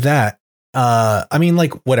outside of that, I mean,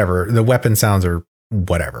 like, whatever, the weapon sounds are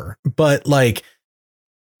whatever, but like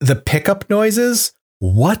the pickup noises,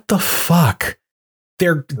 what the fuck?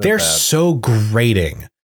 They're so grating.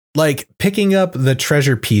 Like, picking up the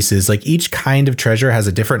treasure pieces, like each kind of treasure has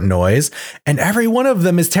a different noise, and every one of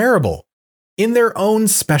them is terrible in their own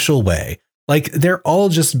special way. Like, they're all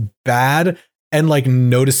just bad and like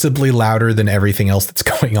noticeably louder than everything else that's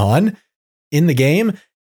going on in the game.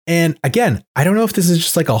 And again, I don't know if this is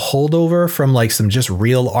just like a holdover from like some just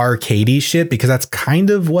real arcadey shit, because that's kind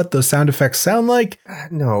of what those sound effects sound like.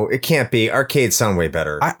 No, it can't be. Arcades sound way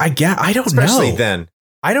better. I don't Especially know. Then.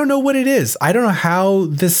 I don't know what it is. I don't know how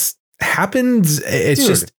this happens. It's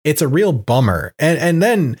just, it's a real bummer. And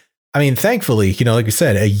then, I mean, thankfully, you know, like you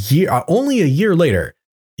said, only a year later,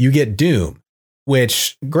 you get Doom,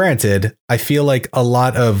 which, granted, I feel like a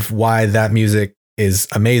lot of why that music is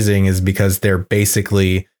amazing is because they're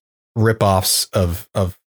basically ripoffs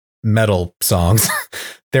of metal songs.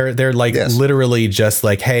 they're like literally just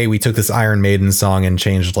like, hey, we took this Iron Maiden song and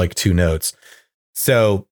changed like 2 notes.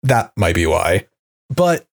 So that might be why.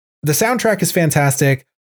 But the soundtrack is fantastic.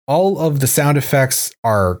 All of the sound effects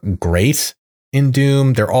are great in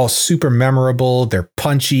Doom. They're all super memorable. They're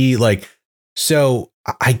punchy. Like, so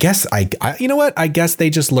I guess you know what? I guess they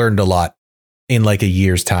just learned a lot in like a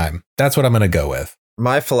year's time. That's what I'm going to go with.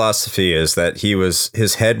 My philosophy is that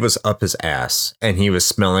his head was up his ass and he was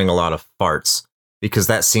smelling a lot of farts, because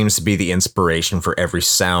that seems to be the inspiration for every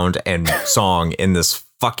sound and song in this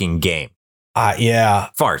fucking game. Yeah.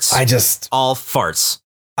 Farts. All farts.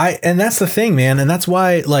 And that's the thing, man. And that's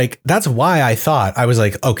why I thought, I was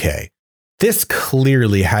like, okay, this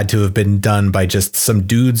clearly had to have been done by just some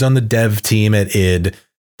dudes on the dev team at id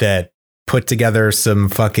that put together some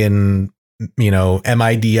fucking,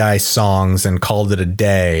 MIDI songs and called it a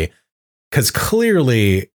day. Because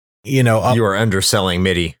clearly, you are underselling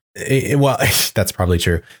MIDI. Well, that's probably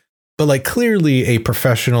true. But like clearly a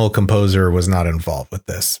professional composer was not involved with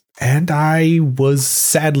this. And I was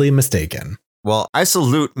sadly mistaken. Well, I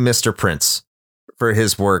salute Mr. Prince for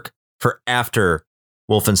his work for after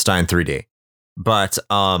Wolfenstein 3D, but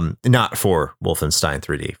not for Wolfenstein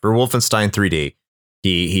 3D. For Wolfenstein 3D,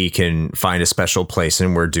 he can find a special place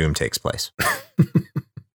in where Doom takes place.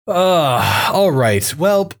 All right.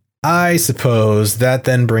 Well, I suppose that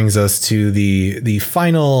then brings us to the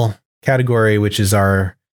final category, which is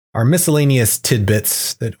our miscellaneous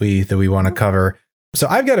tidbits that we want to cover. So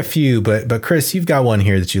I've got a few, but Chris, you've got one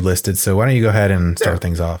here that you listed. So why don't you go ahead and start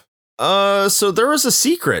things off? So there was a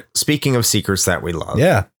secret. Speaking of secrets that we love.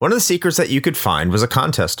 Yeah. One of the secrets that you could find was a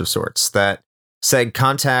contest of sorts that said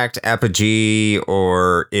contact Apogee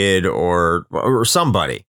or id or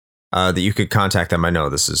somebody that you could contact them. I know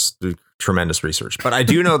this is tremendous research, but I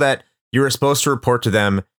do know that you were supposed to report to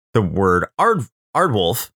them the word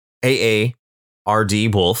Aardwolf,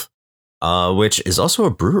 AARD Wolf, which is also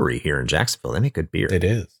a brewery here in Jacksonville. They make good beer. It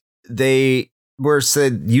is. They were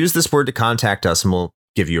said, use this word to contact us and we'll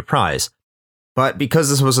give you a prize. But because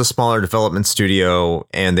this was a smaller development studio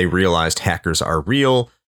and they realized hackers are real,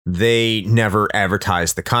 they never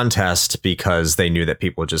advertised the contest because they knew that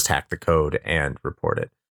people would just hack the code and report it.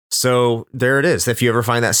 So there it is. If you ever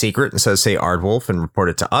find that secret and says, say, Aardwolf and report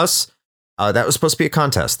it to us, that was supposed to be a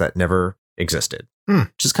contest that never existed,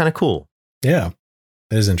 which is kind of cool. Yeah,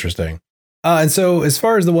 it is interesting. And so as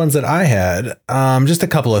far as the ones that I had, just a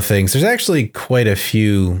couple of things. There's actually quite a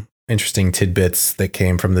few interesting tidbits that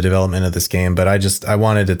came from the development of this game, but I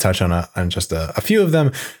wanted to touch on just a few of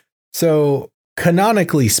them. So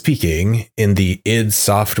canonically speaking, in the id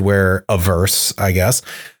Software averse, I guess,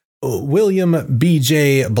 William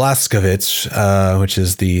B.J. Blazkowicz, which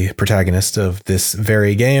is the protagonist of this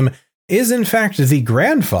very game, is in fact the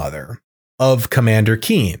grandfather of Commander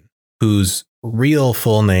Keen, whose real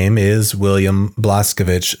full name is William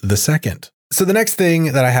Blazkowicz II. So the next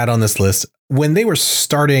thing that I had on this list, when they were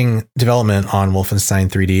starting development on Wolfenstein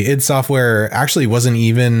 3D, id Software actually wasn't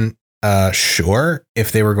even sure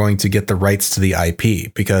if they were going to get the rights to the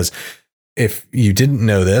IP, because if you didn't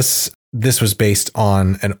know this was based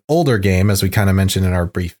on an older game, as we kind of mentioned in our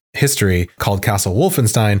brief history, called Castle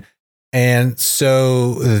Wolfenstein. And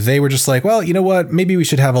so they were just like, well, you know what? Maybe we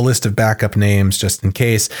should have a list of backup names just in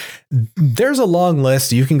case. There's a long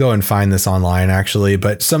list. You can go and find this online, actually.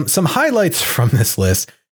 But some highlights from this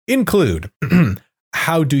list include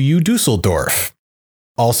How Do You Dusseldorf?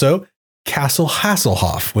 Also, Castle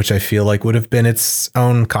Hasselhoff, which I feel like would have been its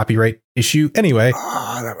own copyright issue anyway.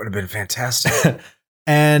 Oh, that would have been fantastic.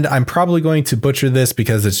 And I'm probably going to butcher this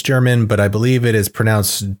because it's German, but I believe it is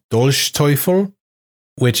pronounced Dolchteufel,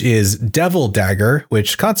 which is Devil Dagger,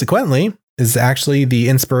 which consequently is actually the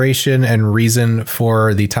inspiration and reason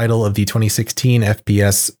for the title of the 2016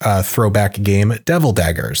 FPS throwback game Devil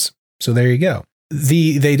Daggers. So there you go.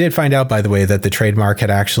 They did find out, by the way, that the trademark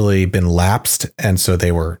had actually been lapsed, and so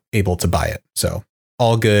they were able to buy it. So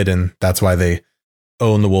all good, and that's why they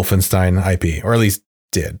own the Wolfenstein IP, or at least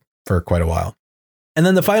did for quite a while. And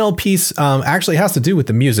then the final piece actually has to do with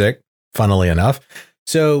the music, funnily enough.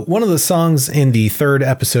 So one of the songs in the third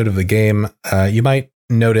episode of the game, you might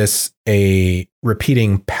notice a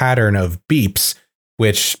repeating pattern of beeps,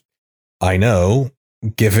 which I know,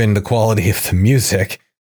 given the quality of the music,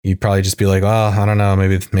 you'd probably just be like, oh, I don't know,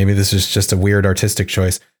 maybe this is just a weird artistic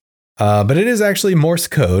choice. But it is actually Morse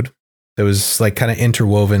code that was like kind of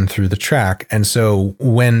interwoven through the track. And so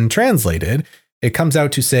when translated, it comes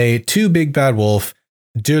out to say, to Big Bad Wolf,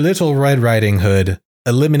 Der Little Red Riding Hood,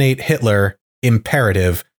 eliminate Hitler,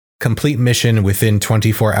 imperative, complete mission within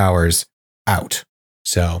 24 hours, out.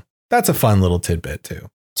 So that's a fun little tidbit too.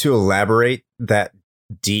 To elaborate, that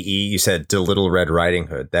DE, you said the Little Red Riding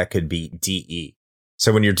Hood, that could be DE.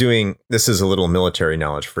 So when you're doing, this is a little military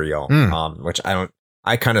knowledge for y'all, which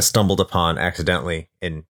I kind of stumbled upon accidentally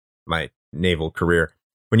in my naval career.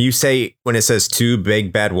 When it says to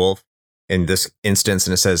Big Bad Wolf in this instance,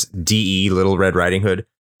 and it says DE, Little Red Riding Hood,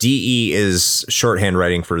 DE is shorthand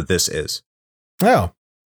writing for this is. Oh,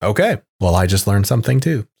 okay. Well, I just learned something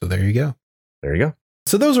too. So there you go. There you go.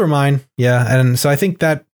 So those were mine. Yeah. And so I think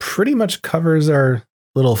that pretty much covers our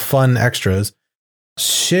little fun extras.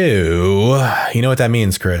 So you know what that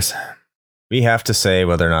means, Chris? We have to say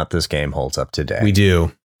whether or not this game holds up today. We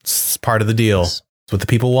do. It's part of the deal. It's what the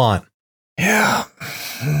people want. Yeah.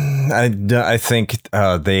 I think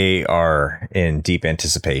they are in deep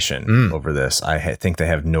anticipation over this. I think they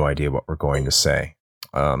have no idea what we're going to say.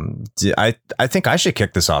 I think I should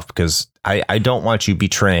kick this off because I don't want you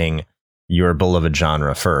betraying your beloved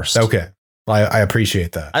genre first. Okay. I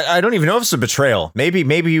appreciate that. I don't even know if it's a betrayal.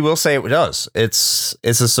 Maybe you will say it does. It's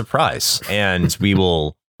a surprise, and we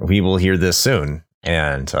will hear this soon.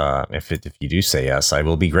 And if you do say yes, I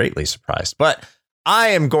will be greatly surprised. But I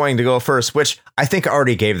am going to go first, which I think I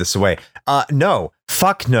already gave this away. No,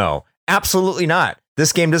 fuck no, absolutely not.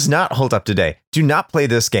 This game does not hold up today. Do not play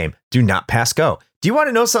this game. Do not pass go. Do you want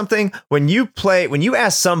to know something? When you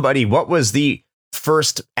ask somebody what was the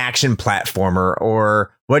first action platformer,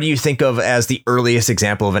 or what do you think of as the earliest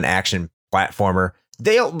example of an action platformer,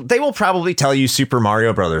 they will probably tell you Super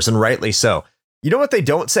Mario Brothers, and rightly so. You know what they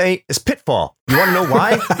don't say is Pitfall. You want to know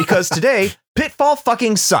why? Because today, Pitfall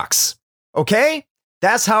fucking sucks. Okay?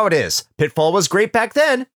 That's how it is. Pitfall was great back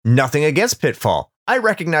then. Nothing against Pitfall. I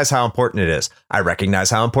recognize how important it is. I recognize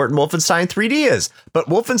how important Wolfenstein 3D is. But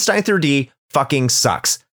Wolfenstein 3D fucking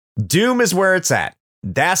sucks. Doom is where it's at.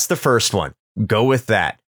 That's the first one. Go with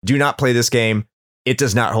that. Do not play this game. It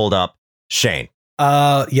does not hold up. Shane.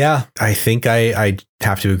 Yeah, I think I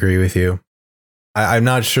have to agree with you. I'm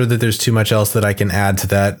not sure that there's too much else that I can add to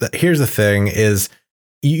that. Here's the thing is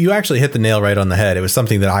you actually hit the nail right on the head. It was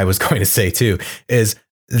something that I was going to say too, is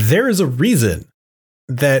there is a reason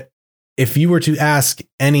that if you were to ask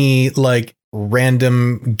any like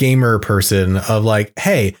random gamer person of like,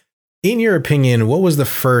 hey, in your opinion, what was the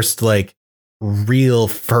first like real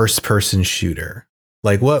first person shooter?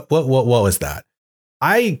 Like what was that?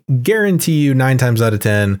 I guarantee you 9 times out of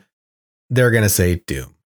 10, they're going to say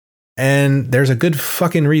Doom. And there's a good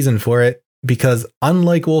fucking reason for it, because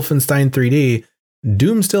unlike Wolfenstein 3D,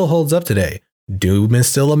 Doom still holds up today. Doom is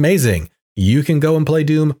still amazing. You can go and play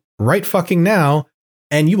Doom right fucking now,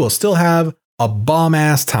 and you will still have a bomb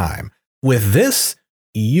ass time. With this,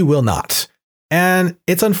 you will not. And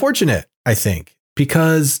it's unfortunate, I think,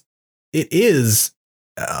 because it is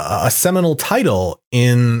a seminal title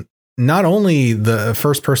in not only the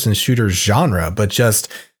first person shooter genre, but just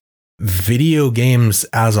video games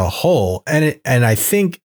as a whole. And I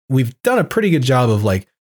think we've done a pretty good job of like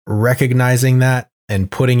recognizing that and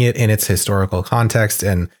putting it in its historical context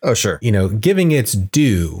and, oh, sure, giving its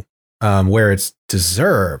due where it's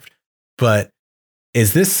deserved. But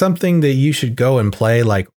is this something that you should go and play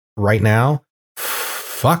like right now?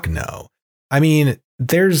 Fuck no. I mean,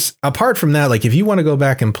 there's apart from that, like if you want to go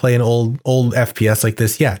back and play an old FPS like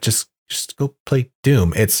this, yeah, just go play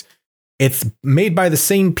Doom. It's made by the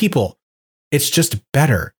same people. It's just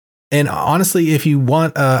better. And honestly, if you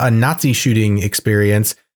want a Nazi shooting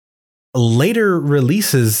experience, later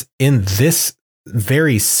releases in this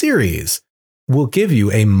very series will give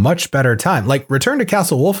you a much better time. Like Return to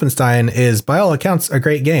Castle Wolfenstein is by all accounts a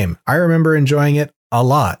great game. I remember enjoying it a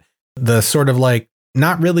lot. The sort of like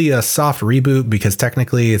not really a soft reboot because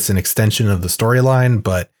technically it's an extension of the storyline,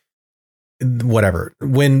 but whatever.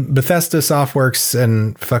 When Bethesda Softworks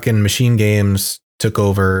and fucking Machine Games took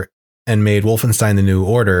over and made Wolfenstein: The New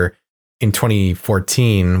Order in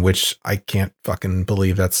 2014, which I can't fucking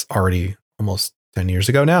believe that's already almost 10 years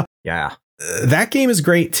ago now. Yeah. That game is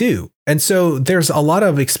great too. And so there's a lot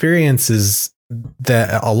of experiences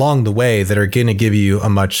that along the way that are going to give you a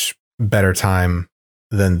much better time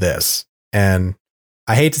than this. And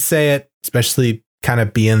I hate to say it, especially kind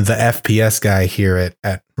of being the FPS guy here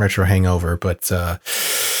at Retro Hangover, but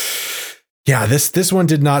yeah, this one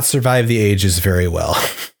did not survive the ages very well.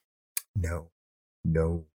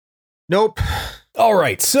 Nope. All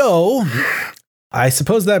right, so I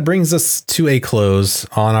suppose that brings us to a close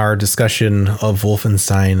on our discussion of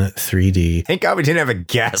Wolfenstein 3D. Thank God we didn't have a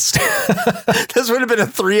guest. This would have been a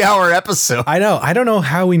 3-hour episode. I know. I don't know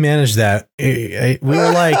how we managed that. We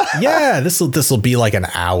were like, yeah, this will be like an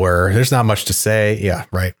hour. There's not much to say. Yeah,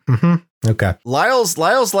 right. Mm-hmm. Okay.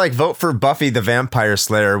 Lyle's like vote for Buffy the Vampire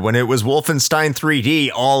Slayer when it was Wolfenstein 3D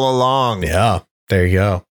all along. Yeah, there you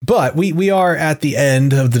go. But we are at the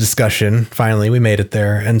end of the discussion. Finally, we made it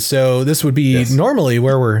there. And so this would be normally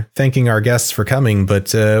where we're thanking our guests for coming,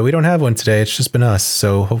 but we don't have one today. It's just been us.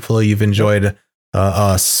 So hopefully you've enjoyed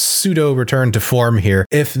a pseudo return to form here.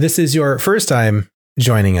 If this is your first time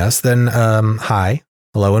joining us, then hi,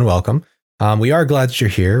 hello and welcome. We are glad that you're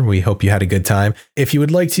here. We hope you had a good time. If you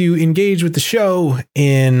would like to engage with the show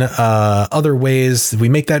in other ways, we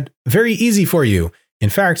make that very easy for you. In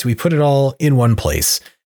fact, we put it all in one place.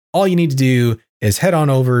 All you need to do is head on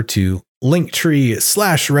over to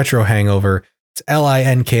linktree/retrohangover. It's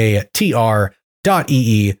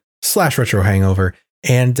linktr.ee/retrohangover.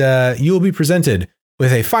 And you will be presented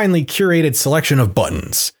with a finely curated selection of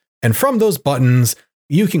buttons. And from those buttons,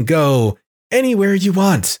 you can go anywhere you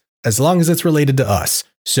want, as long as it's related to us.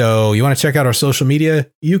 So you want to check out our social media?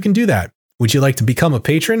 You can do that. Would you like to become a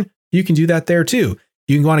patron? You can do that there too.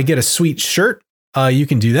 You want to get a sweet shirt? You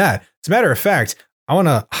can do that. As a matter of fact, I want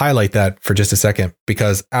to highlight that for just a second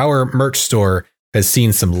because our merch store has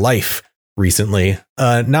seen some life recently.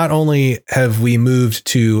 Not only have we moved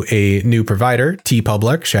to a new provider,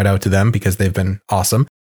 TeePublic, shout out to them because they've been awesome,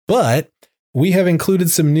 but we have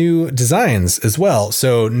included some new designs as well.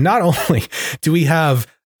 So not only do we have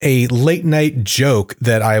a late night joke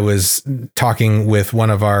that I was talking with one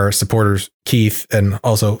of our supporters, Keith, and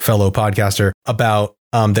also fellow podcaster about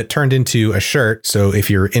that turned into a shirt. So if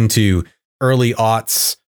you're into early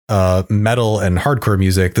aughts metal and hardcore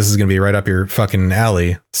music, this is going to be right up your fucking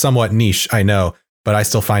alley. Somewhat niche, I know, but I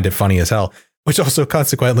still find it funny as hell, which also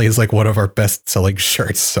consequently is like one of our best selling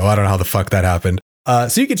shirts. So I don't know how the fuck that happened.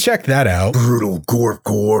 So you can check that out. Brutal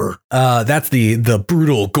Gorpcore. That's the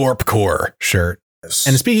Brutal Gorpcore shirt. Yes.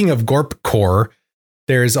 And speaking of Gorpcore,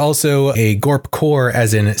 there's also a Gorpcore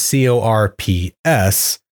as in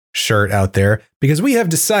CORPS shirt out there because we have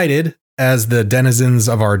decided, as the denizens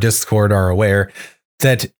of our Discord are aware,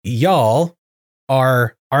 that y'all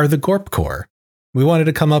are the Gorpcore. We wanted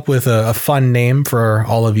to come up with a fun name for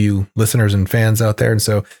all of you listeners and fans out there. And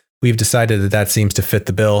so we've decided that seems to fit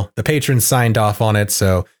the bill. The patrons signed off on it,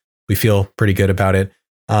 so we feel pretty good about it.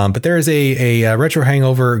 But there is a Retro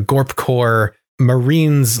Hangover Gorpcore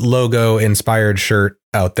Marines logo inspired shirt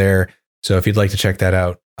out there. So if you'd like to check that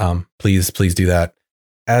out, please do that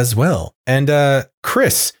as well. And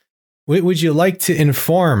Chris, would you like to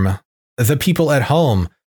inform the people at home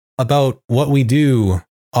about what we do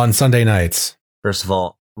on Sunday nights? First of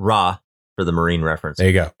all, Ra for the Marine reference. There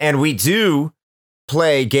you go. And we do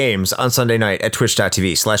play games on Sunday night at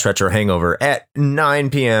twitch.tv/retrohangover at 9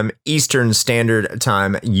 p.m. Eastern Standard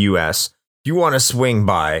Time US. If you want to swing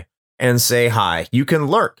by and say hi, you can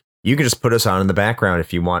lurk. You can just put us on in the background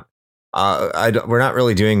if you want. We're not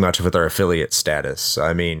really doing much with our affiliate status.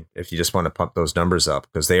 I mean, if you just want to pump those numbers up,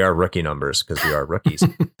 because they are rookie numbers, because we are rookies,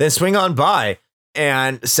 then swing on by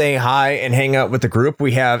and say hi and hang out with the group.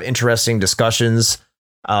 We have interesting discussions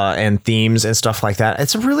and themes and stuff like that.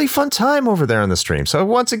 It's a really fun time over there on the stream. So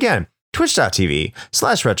once again,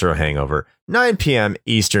 twitch.tv/retrohangover, 9 p.m.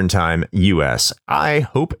 Eastern Time US. I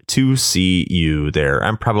hope to see you there.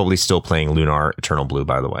 I'm probably still playing Lunar Eternal Blue,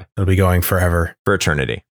 by the way. It'll be going forever. For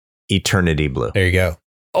eternity. Eternity Blue. There you go.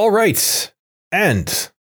 All right. And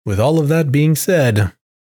with all of that being said,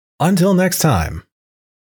 until next time.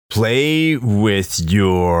 Play with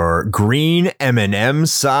your green M&M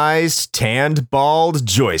sized tanned bald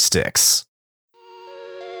joysticks.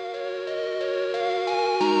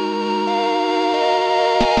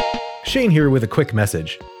 Shane here with a quick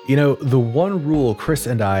message. You know, the one rule Chris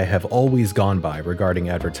and I have always gone by regarding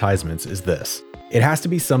advertisements is this. It has to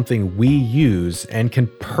be something we use and can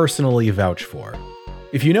personally vouch for.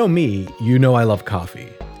 If you know me, you know I love coffee.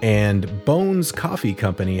 And Bones Coffee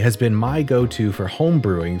Company has been my go-to for home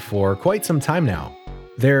brewing for quite some time now.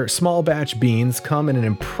 Their small batch beans come in an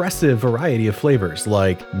impressive variety of flavors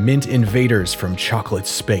like Mint Invaders from Chocolate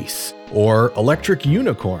Space, or Electric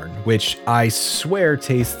Unicorn, which I swear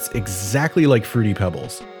tastes exactly like Fruity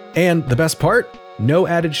Pebbles. And the best part? No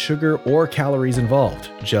added sugar or calories involved,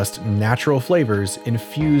 just natural flavors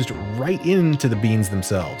infused right into the beans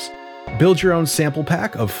themselves. Build your own sample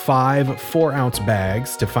pack of 5 4-ounce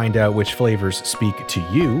bags to find out which flavors speak to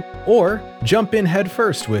you, or jump in head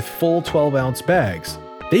first with full 12-ounce bags.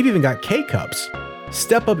 They've even got K-Cups.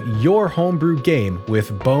 Step up your homebrew game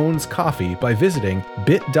with Bones Coffee by visiting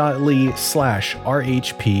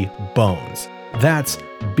bit.ly/RHPBones. That's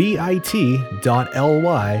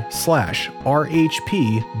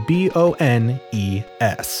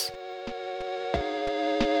bit.ly/RHPBONES.